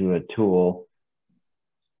here to a tool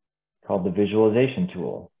called the visualization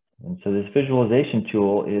tool. And so this visualization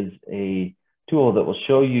tool is a tool that will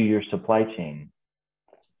show you your supply chain.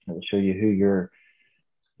 It will show you who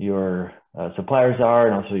your suppliers are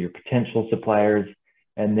and also your potential suppliers.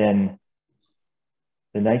 And then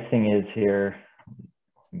the nice thing is here,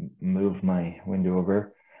 move my window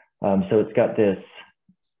over. So it's got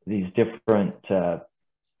these different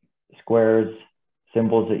squares,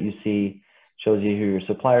 symbols that you see, shows you who your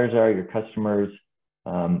suppliers are, your customers.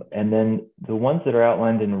 And then the ones that are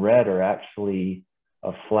outlined in red are actually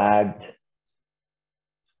a flagged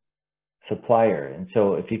supplier. And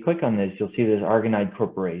so if you click on this, you'll see this Argonide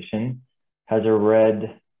Corporation has a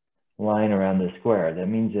red line around the square. That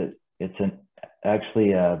means that it's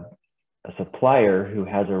actually a supplier who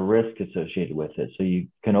has a risk associated with it. So you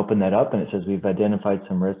can open that up and it says we've identified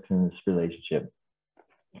some risks in this relationship.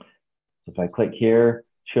 So if I click here,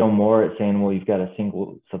 show more, it's saying, well, you've got a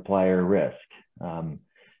single supplier risk,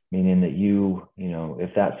 meaning that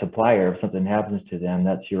if that supplier, if something happens to them,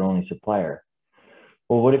 that's your only supplier.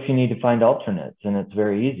 Well, what if you need to find alternates? And it's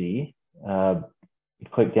very easy. You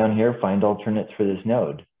click down here, find alternates for this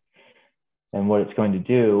node. And what it's going to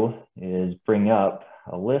do is bring up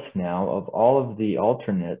a list now of all of the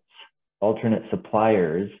alternate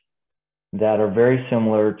suppliers that are very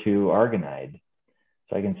similar to Argonide.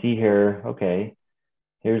 So I can see here, okay,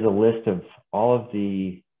 here's a list of all of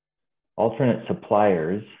the alternate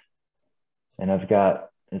suppliers. And I've got,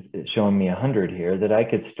 it's showing me 100 here that I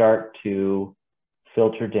could start to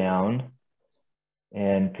filter down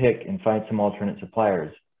and pick and find some alternate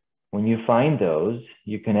suppliers. When you find those,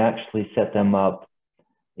 you can actually set them up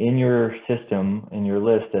in your system, in your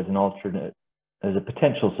list as an alternate, as a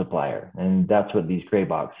potential supplier. And that's what these gray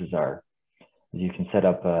boxes are. You can set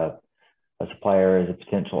up a supplier as a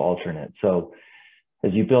potential alternate. So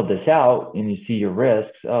as you build this out and you see your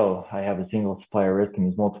risks, oh, I have a single supplier risk in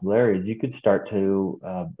these multiple areas, you could start to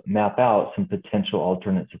map out some potential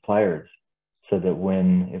alternate suppliers so that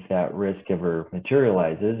if that risk ever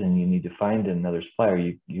materializes and you need to find another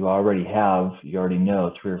supplier, you already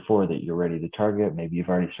know 3 or 4 that you're ready to target. Maybe you've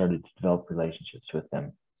already started to develop relationships with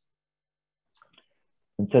them.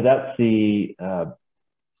 And so that's the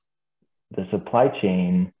supply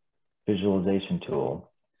chain visualization tool.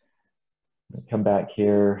 Come back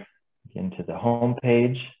here into the home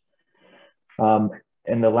page.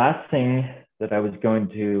 And the last thing that I was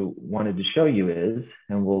wanted to show you is,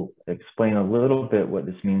 and we'll explain a little bit what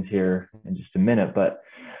this means here in just a minute, but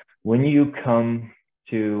when you come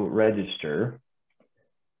to register,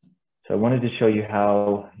 so I wanted to show you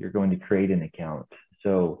how you're going to create an account.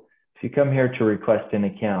 So if you come here to request an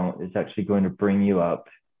account, it's actually going to bring you up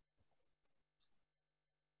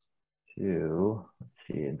to, let's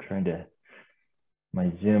see,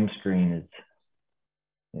 my Zoom screen is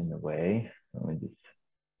in the way. Let me just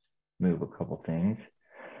move a couple things.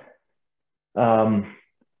 So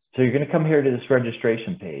you're going to come here to this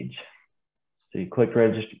registration page. So you click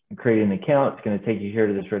create an account. It's going to take you here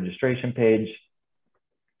to this registration page.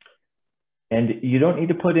 And you don't need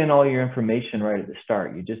to put in all your information right at the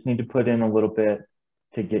start. You just need to put in a little bit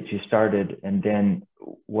to get you started. And then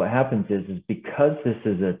what happens is because this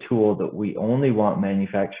is a tool that we only want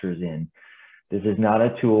manufacturers in, this is not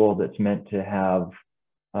a tool that's meant to have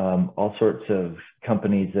all sorts of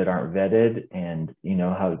companies that aren't vetted, and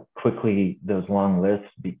how quickly those long lists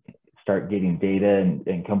start getting data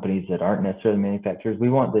and companies that aren't necessarily manufacturers. We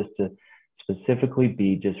want this to specifically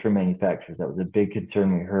be just for manufacturers. That was a big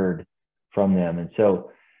concern we heard from them. And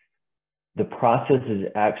so the process is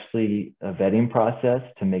actually a vetting process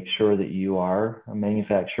to make sure that you are a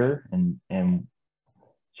manufacturer. And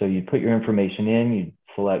so you put your information in, you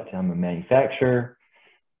select I'm a manufacturer,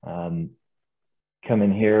 come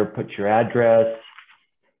in here, put your address,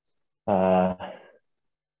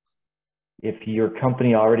 If your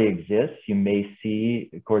company already exists, you may see,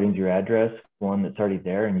 according to your address, one that's already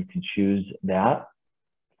there, and you can choose that.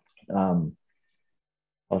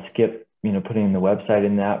 I'll skip, putting the website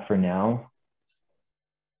in that for now.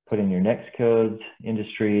 Put in your NEX codes,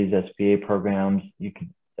 industries, SBA programs. You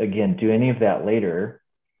can, again, do any of that later.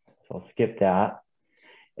 So I'll skip that.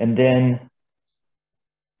 And then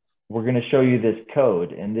we're going to show you this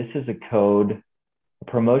code. And this is a code, a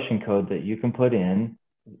promotion code that you can put in.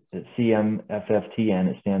 It's CMFFTN.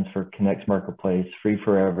 It stands for CONNEX Marketplace, Free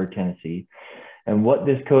Forever Tennessee. And what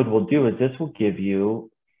this code will do is this will give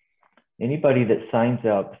you anybody that signs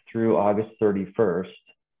up through August 31st,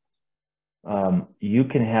 you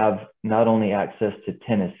can have not only access to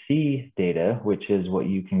Tennessee data, which is what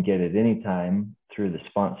you can get at any time through the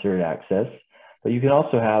sponsored access, but you can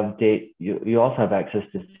also have you also have access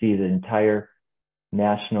to see the entire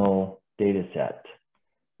national data set.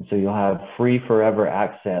 And so you'll have free forever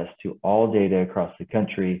access to all data across the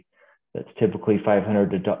country. That's typically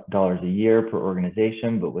 $500 a year per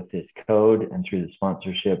organization, but with this code and through the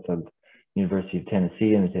sponsorship of University of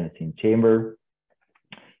Tennessee and the Tennessee Chamber,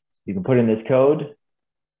 you can put in this code.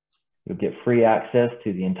 You'll get free access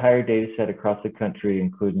to the entire data set across the country,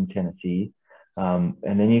 including Tennessee. And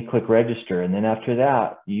then you click register. And then after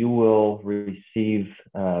that, you will receive,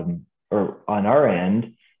 or on our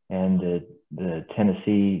end, and the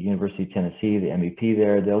Tennessee, University of Tennessee, the MEP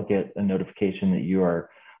there, they'll get a notification that you are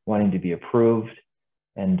wanting to be approved.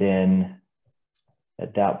 And then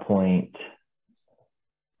at that point,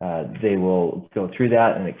 they will go through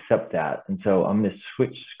that and accept that. And so I'm going to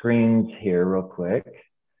switch screens here real quick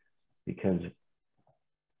because,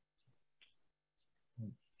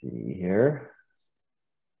 let's see here.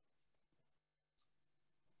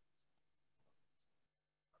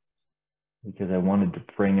 Because I wanted to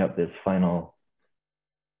bring up this final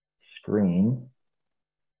screen.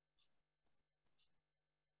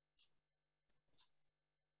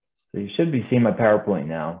 So you should be seeing my PowerPoint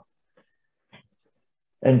now.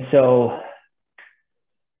 And so,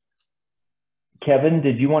 Kevin,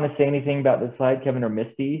 did you want to say anything about this slide, Kevin or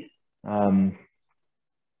Misty?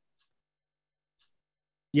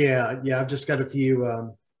 Yeah, I've just got a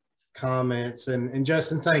few comments. And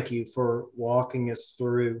Justin, thank you for walking us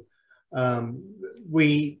through.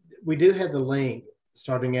 We do have the link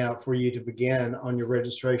starting out for you to begin on your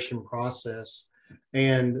registration process.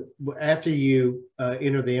 And after you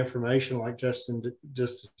enter the information like Justin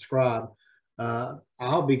just described,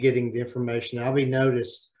 I'll be getting the information. I'll be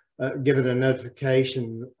given a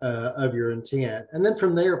notification of your intent. And then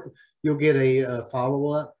from there, you'll get a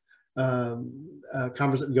follow-up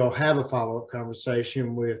conversation. You'll have a follow-up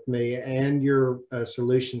conversation with me and your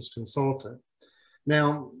solutions consultant.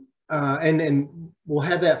 Now, and we'll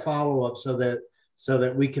have that follow-up so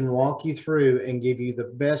that we can walk you through and give you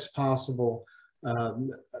the best possible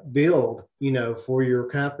build, for your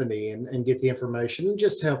company and get the information and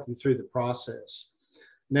just help you through the process.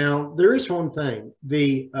 Now, there is one thing.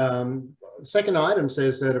 The second item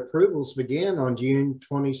says that approvals begin on June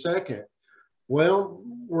 22nd. Well,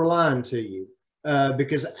 we're lying to you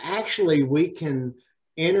because actually we can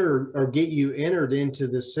enter or get you entered into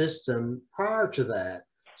the system prior to that.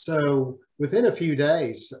 So within a few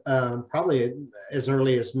days, probably as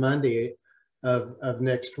early as Monday of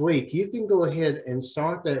next week, you can go ahead and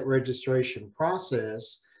start that registration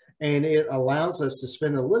process, and it allows us to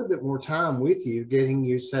spend a little bit more time with you getting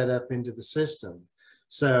you set up into the system.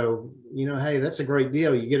 So, hey, that's a great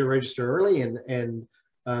deal. You get to register early and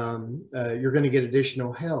you're going to get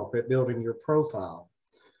additional help at building your profile.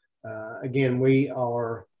 Again, we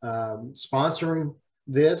are sponsoring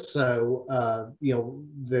this. So,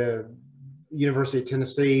 the University of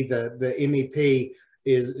Tennessee, the MEP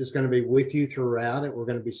is going to be with you throughout it. We're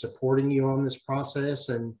going to be supporting you on this process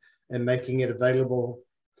and making it available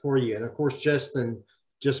for you. And of course, Justin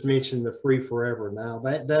just mentioned the free forever. Now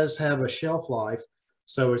that does have a shelf life,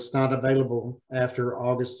 so it's not available after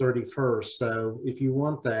August 31st. So if you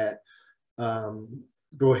want that,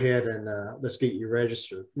 go ahead and let's get you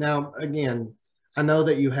registered. Now, again, I know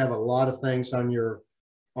that you have a lot of things on your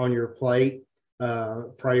plate.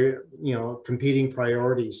 Competing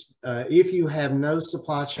priorities. If you have no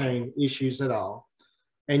supply chain issues at all,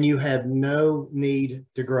 and you have no need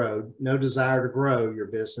to grow, no desire to grow your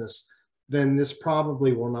business, then this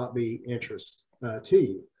probably will not be interest to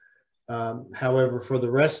you. However, for the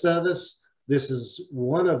rest of us, this is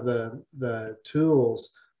one of the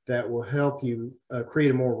tools that will help you create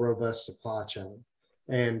a more robust supply chain.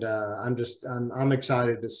 And I'm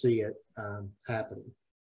excited to see it happen.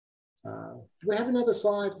 Do we have another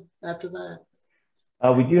slide after that?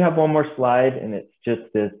 We do have one more slide, and it's just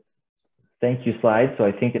this thank you slide. So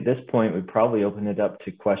I think at this point, we'd probably open it up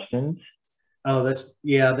to questions. Oh,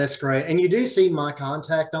 that's great. And you do see my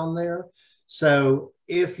contact on there. So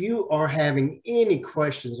if you are having any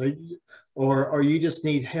questions or you just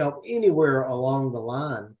need help anywhere along the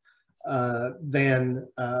line, then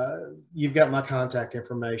you've got my contact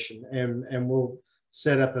information, and we'll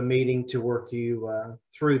set up a meeting to work you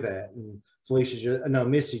through that. And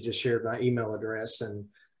Missy just shared my email address, and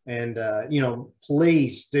you know,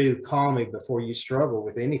 please do call me before you struggle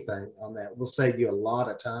with anything on that. We'll save you a lot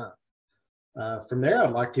of time. From there,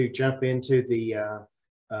 I'd like to jump into the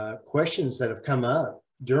questions that have come up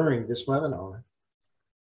during this webinar.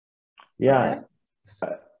 Yeah.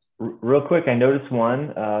 Real quick, I noticed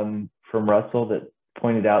one from Russell that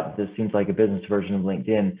pointed out that this seems like a business version of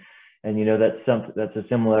LinkedIn. And, you know, that's a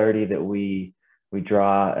similarity that we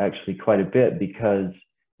draw actually quite a bit, because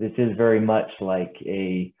this is very much like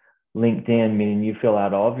a LinkedIn, meaning you fill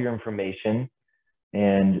out all of your information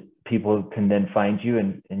and people can then find you,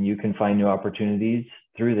 and you can find new opportunities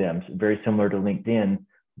through them. So very similar to LinkedIn,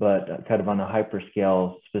 but kind of on a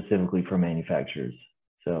hyperscale specifically for manufacturers.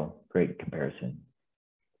 So great comparison.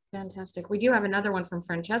 Fantastic. We do have another one from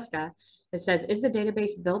Francesca that says, is the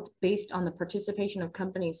database built based on the participation of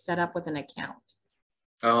companies set up with an account?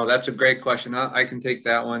 Oh, that's a great question. I can take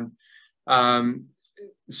that one.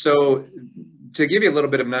 So to give you a little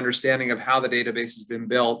bit of an understanding of how the database has been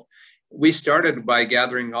built, we started by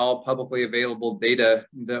gathering all publicly available data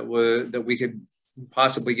that we could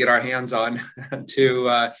possibly get our hands on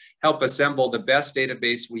to help assemble the best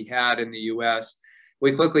database we had in the US.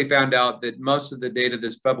 We quickly found out that most of the data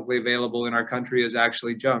that's publicly available in our country is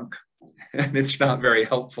actually junk, and it's not very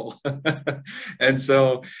helpful. And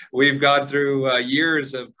so we've gone through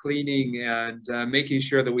years of cleaning and making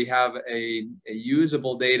sure that we have a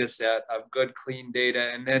usable data set of good, clean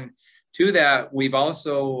data. And then to that, we've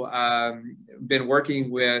also been working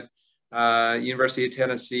with University of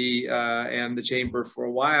Tennessee and the Chamber for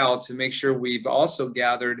a while to make sure we've also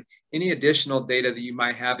gathered any additional data that you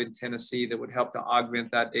might have in Tennessee that would help to augment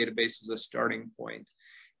that database as a starting point.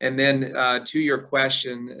 And then to your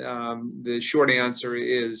question, the short answer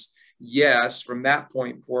is yes. From that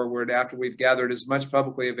point forward, after we've gathered as much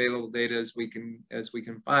publicly available data as we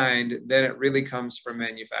can find, then it really comes from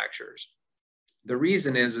manufacturers. The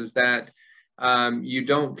reason is that you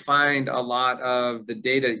don't find a lot of the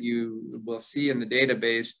data you will see in the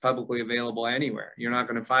database publicly available anywhere. You're not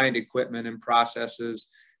going to find equipment and processes,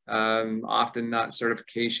 often not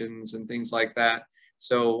certifications and things like that.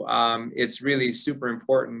 So it's really super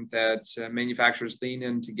important that manufacturers lean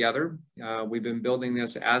in together. We've been building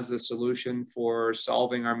this as the solution for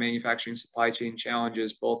solving our manufacturing supply chain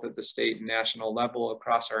challenges, both at the state and national level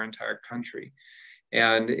across our entire country.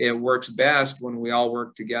 And it works best when we all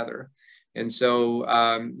work together. And so,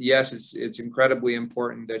 yes, it's incredibly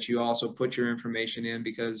important that you also put your information in,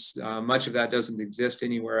 because much of that doesn't exist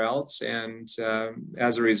anywhere else. And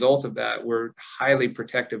as a result of that, we're highly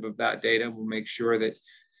protective of that data. We'll make sure that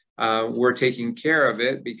we're taking care of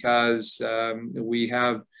it, because we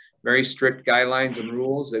have very strict guidelines and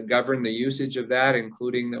rules that govern the usage of that,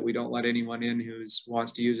 including that we don't let anyone in who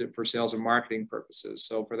wants to use it for sales and marketing purposes.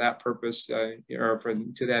 So for that purpose, to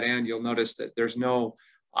that end, you'll notice that there's no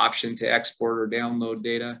option to export or download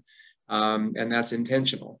data, and that's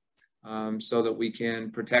intentional, so that we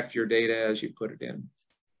can protect your data as you put it in.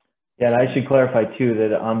 Yeah, and I should clarify too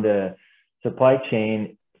that on the supply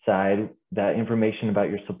chain side, that information about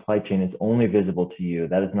your supply chain is only visible to you.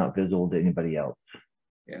 That is not visible to anybody else.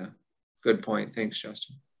 Yeah, good point. Thanks,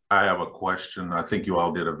 Justin. I have a question. I think you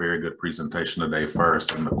all did a very good presentation today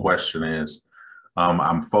first. And the question is,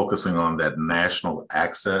 I'm focusing on that national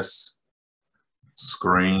access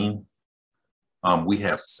screen. We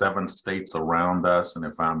have 7 states around us. And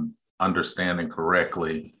if I'm understanding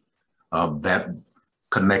correctly, that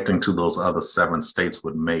connecting to those other 7 states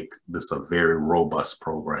would make this a very robust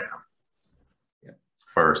program.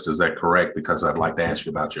 First, is that correct? Because I'd like to ask you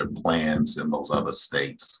about your plans in those other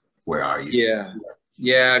states. Where are you?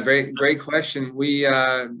 Yeah, great question. We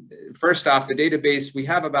first off, the database, we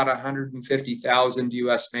have about 150,000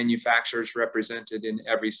 U.S. manufacturers represented in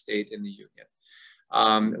every state in the union.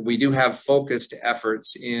 We do have focused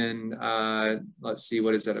efforts in, let's see,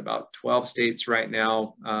 what is that, about 12 states right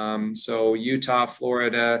now. So Utah,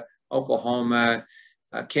 Florida, Oklahoma,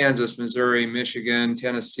 Kansas, Missouri, Michigan,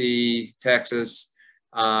 Tennessee, Texas.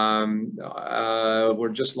 We're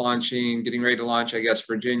just getting ready to launch, I guess,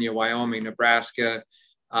 Virginia, Wyoming, Nebraska.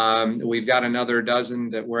 We've got another dozen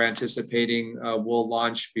that we're anticipating will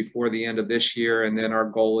launch before the end of this year. And then our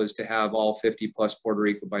goal is to have all 50 plus Puerto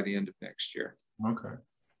Rico by the end of next year. Okay,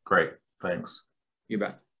 great. Thanks. You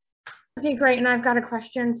bet. Okay, great. And I've got a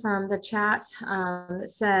question from the chat that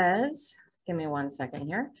says, give me 1 second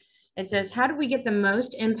here. It says, how do we get the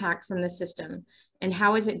most impact from the system? And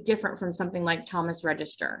how is it different from something like Thomas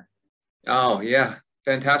Register? Oh, yeah.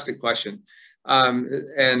 Fantastic question.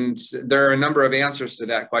 And there are a number of answers to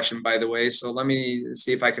that question, by the way. So let me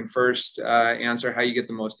see if I can first answer how you get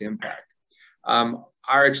the most impact.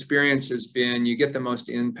 Our experience has been you get the most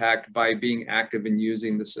impact by being active and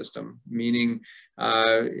using the system, meaning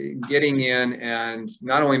getting in and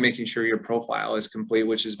not only making sure your profile is complete,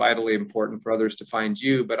 which is vitally important for others to find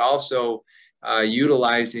you, but also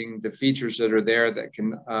utilizing the features that are there that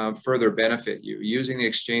can further benefit you, using the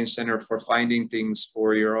Exchange Center for finding things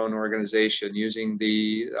for your own organization, using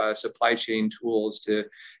the supply chain tools to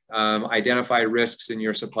identify risks in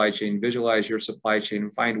your supply chain, visualize your supply chain,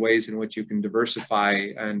 and find ways in which you can diversify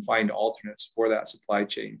and find alternates for that supply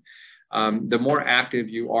chain. The more active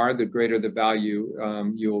you are, the greater the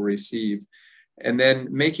value you will receive. And then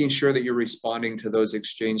making sure that you're responding to those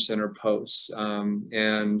Exchange Center posts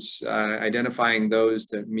and identifying those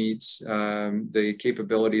that meet the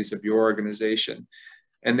capabilities of your organization.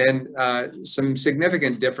 And then some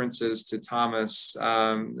significant differences to Thomas.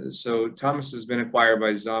 So Thomas has been acquired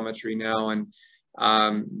by Xometry now, and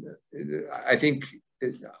I think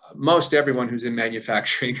most everyone who's in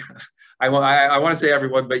manufacturing, I want to say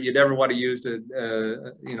everyone, but you never want to use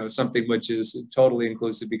something which is totally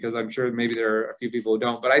inclusive, because I'm sure maybe there are a few people who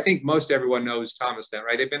don't. But I think most everyone knows ThomasNet,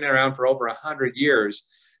 right? They've been around for over 100 years.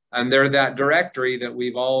 And they're that directory that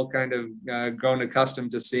we've all kind of grown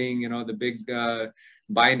accustomed to seeing, the big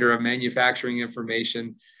binder of manufacturing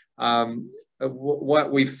information.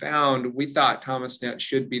 What we found, we thought ThomasNet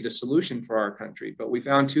should be the solution for our country, but we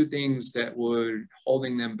found two things that were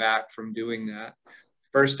holding them back from doing that.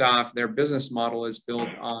 First off, their business model is built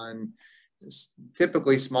on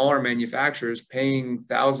typically smaller manufacturers paying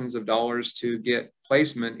thousands of dollars to get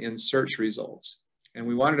placement in search results. And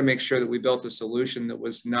we wanted to make sure that we built a solution that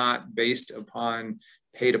was not based upon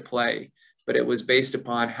pay to play, but it was based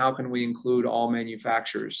upon how can we include all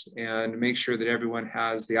manufacturers and make sure that everyone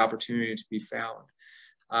has the opportunity to be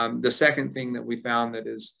found. The second thing that we found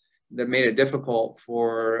that made it difficult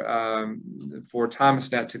for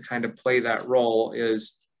ThomasNet to kind of play that role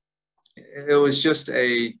is it was just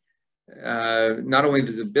not only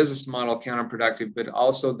the business model counterproductive, but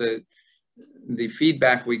also the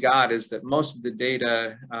feedback we got is that most of the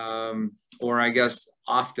data, or I guess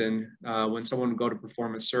often when someone would go to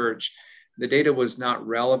perform a search, the data was not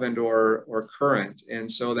relevant or current. And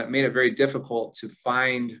so that made it very difficult to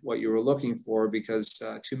find what you were looking for, because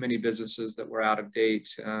too many businesses that were out of date,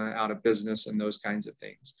 out of business, and those kinds of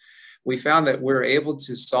things. We found that we're able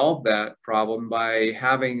to solve that problem by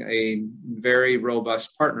having a very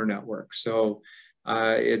robust partner network. So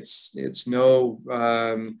it's no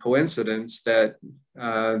coincidence that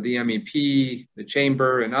the MEP, the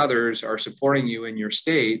chamber, and others are supporting you in your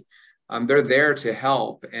state. They're there to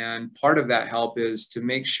help. And part of that help is to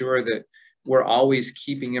make sure that we're always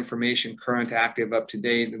keeping information current, active, up to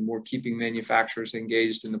date, and we're keeping manufacturers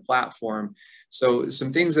engaged in the platform. So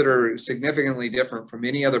some things that are significantly different from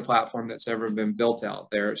any other platform that's ever been built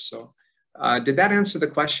out there. So did that answer the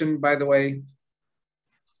question, by the way?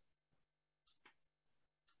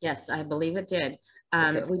 Yes, I believe it did.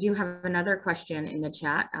 Okay. We do have another question in the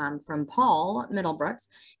chat from Paul Middlebrooks.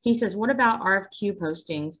 He says, what about RFQ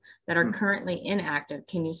postings that are currently inactive?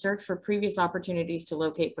 Can you search for previous opportunities to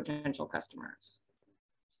locate potential customers?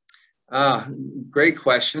 Great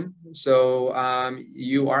question. So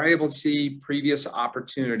you are able to see previous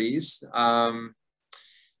opportunities.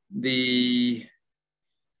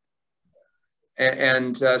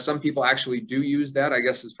 Some people actually do use that, I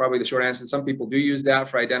guess is probably the short answer. Some people do use that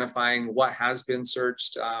for identifying what has been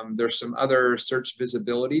searched. There's some other search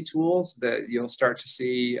visibility tools that you'll start to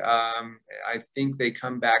see. I think they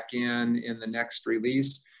come back in the next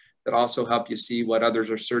release that also help you see what others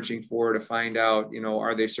are searching for to find out,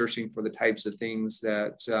 are they searching for the types of things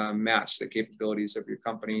that match the capabilities of your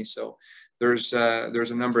company. So there's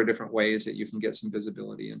a number of different ways that you can get some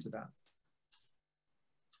visibility into that.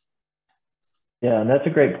 Yeah, and that's a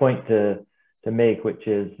great point to make, which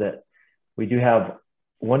is that we do have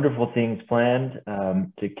wonderful things planned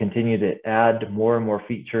to continue to add more and more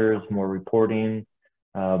features, more reporting.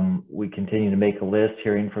 We continue to make a list,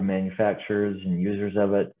 hearing from manufacturers and users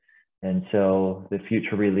of it. And so the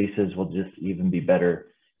future releases will just even be better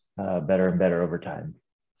and better over time.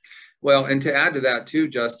 Well, and to add to that too,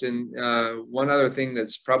 Justin, one other thing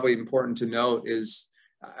that's probably important to note is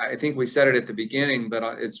I think we said it at the beginning, but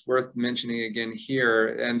it's worth mentioning again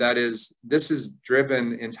here, and that is this is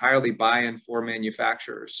driven entirely by and for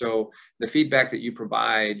manufacturers. So the feedback that you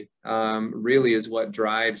provide really is what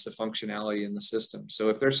drives the functionality in the system. So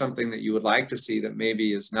if there's something that you would like to see that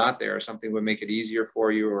maybe is not there, something would make it easier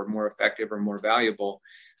for you or more effective or more valuable,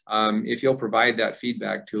 if you'll provide that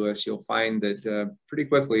feedback to us, you'll find that pretty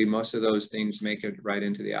quickly most of those things make it right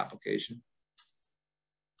into the application.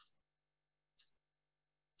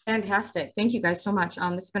 Fantastic. Thank you guys so much.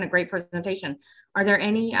 This has been a great presentation. Are there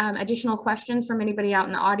any additional questions from anybody out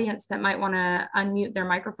in the audience that might want to unmute their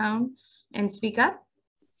microphone and speak up?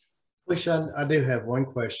 Alicia, I do have one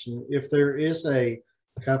question. If there is a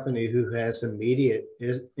company who has immediate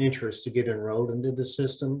interest to get enrolled into the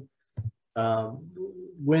system,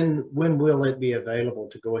 when will it be available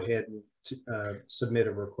to go ahead and submit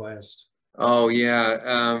a request? Oh,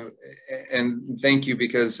 yeah. And thank you,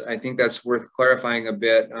 because I think that's worth clarifying a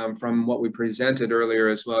bit from what we presented earlier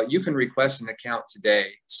as well. You can request an account today.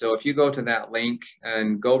 So if you go to that link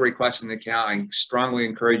and go request an account, I strongly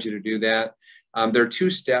encourage you to do that. There are 2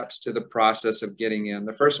 steps to the process of getting in.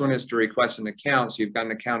 The first one is to request an account. So you've got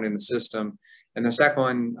an account in the system. And the second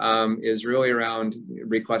one is really around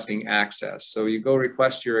requesting access. So you go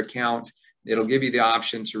request your account. It'll give you the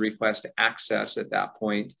option to request access at that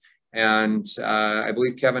point. And I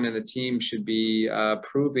believe Kevin and the team should be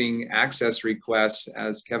approving access requests,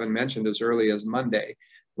 as Kevin mentioned, as early as Monday,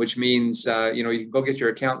 which means, you can go get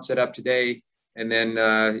your account set up today, and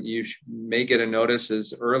then you may get a notice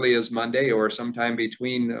as early as Monday or sometime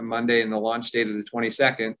between Monday and the launch date of the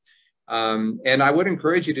 22nd. And I would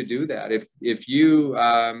encourage you to do that. If you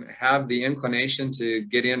have the inclination to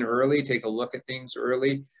get in early, take a look at things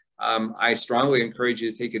early, I strongly encourage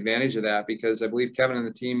you to take advantage of that, because I believe Kevin and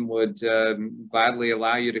the team would gladly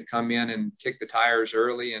allow you to come in and kick the tires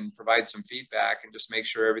early and provide some feedback and just make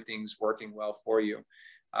sure everything's working well for you.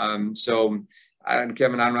 And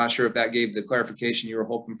Kevin, I'm not sure if that gave the clarification you were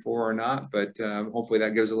hoping for or not, but hopefully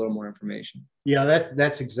that gives a little more information. Yeah,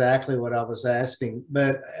 that's exactly what I was asking.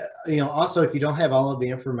 But also, if you don't have all of the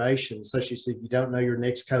information, such as if you don't know your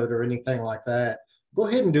NICS code or anything like that, go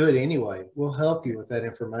ahead and do it anyway. We'll help you with that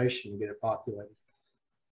information and get it populated.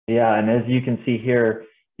 Yeah, and as you can see here,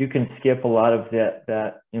 you can skip a lot of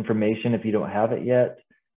that information if you don't have it yet.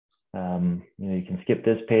 You can skip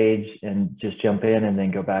this page and just jump in and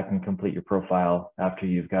then go back and complete your profile after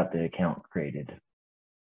you've got the account created.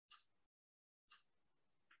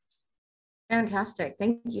 Fantastic.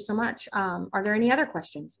 Thank you so much. Are there any other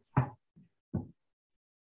questions?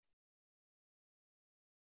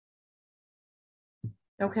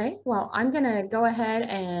 Okay, well, I'm going to go ahead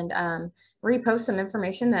and repost some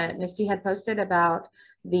information that Misty had posted about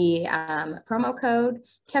the promo code,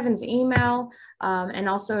 Kevin's email, and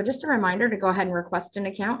also just a reminder to go ahead and request an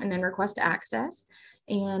account and then request access.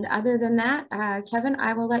 And other than that, Kevin,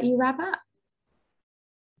 I will let you wrap up.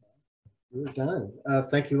 We're done.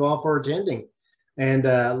 Thank you all for attending, and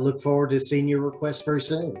look forward to seeing your requests very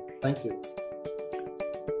soon. Thank you.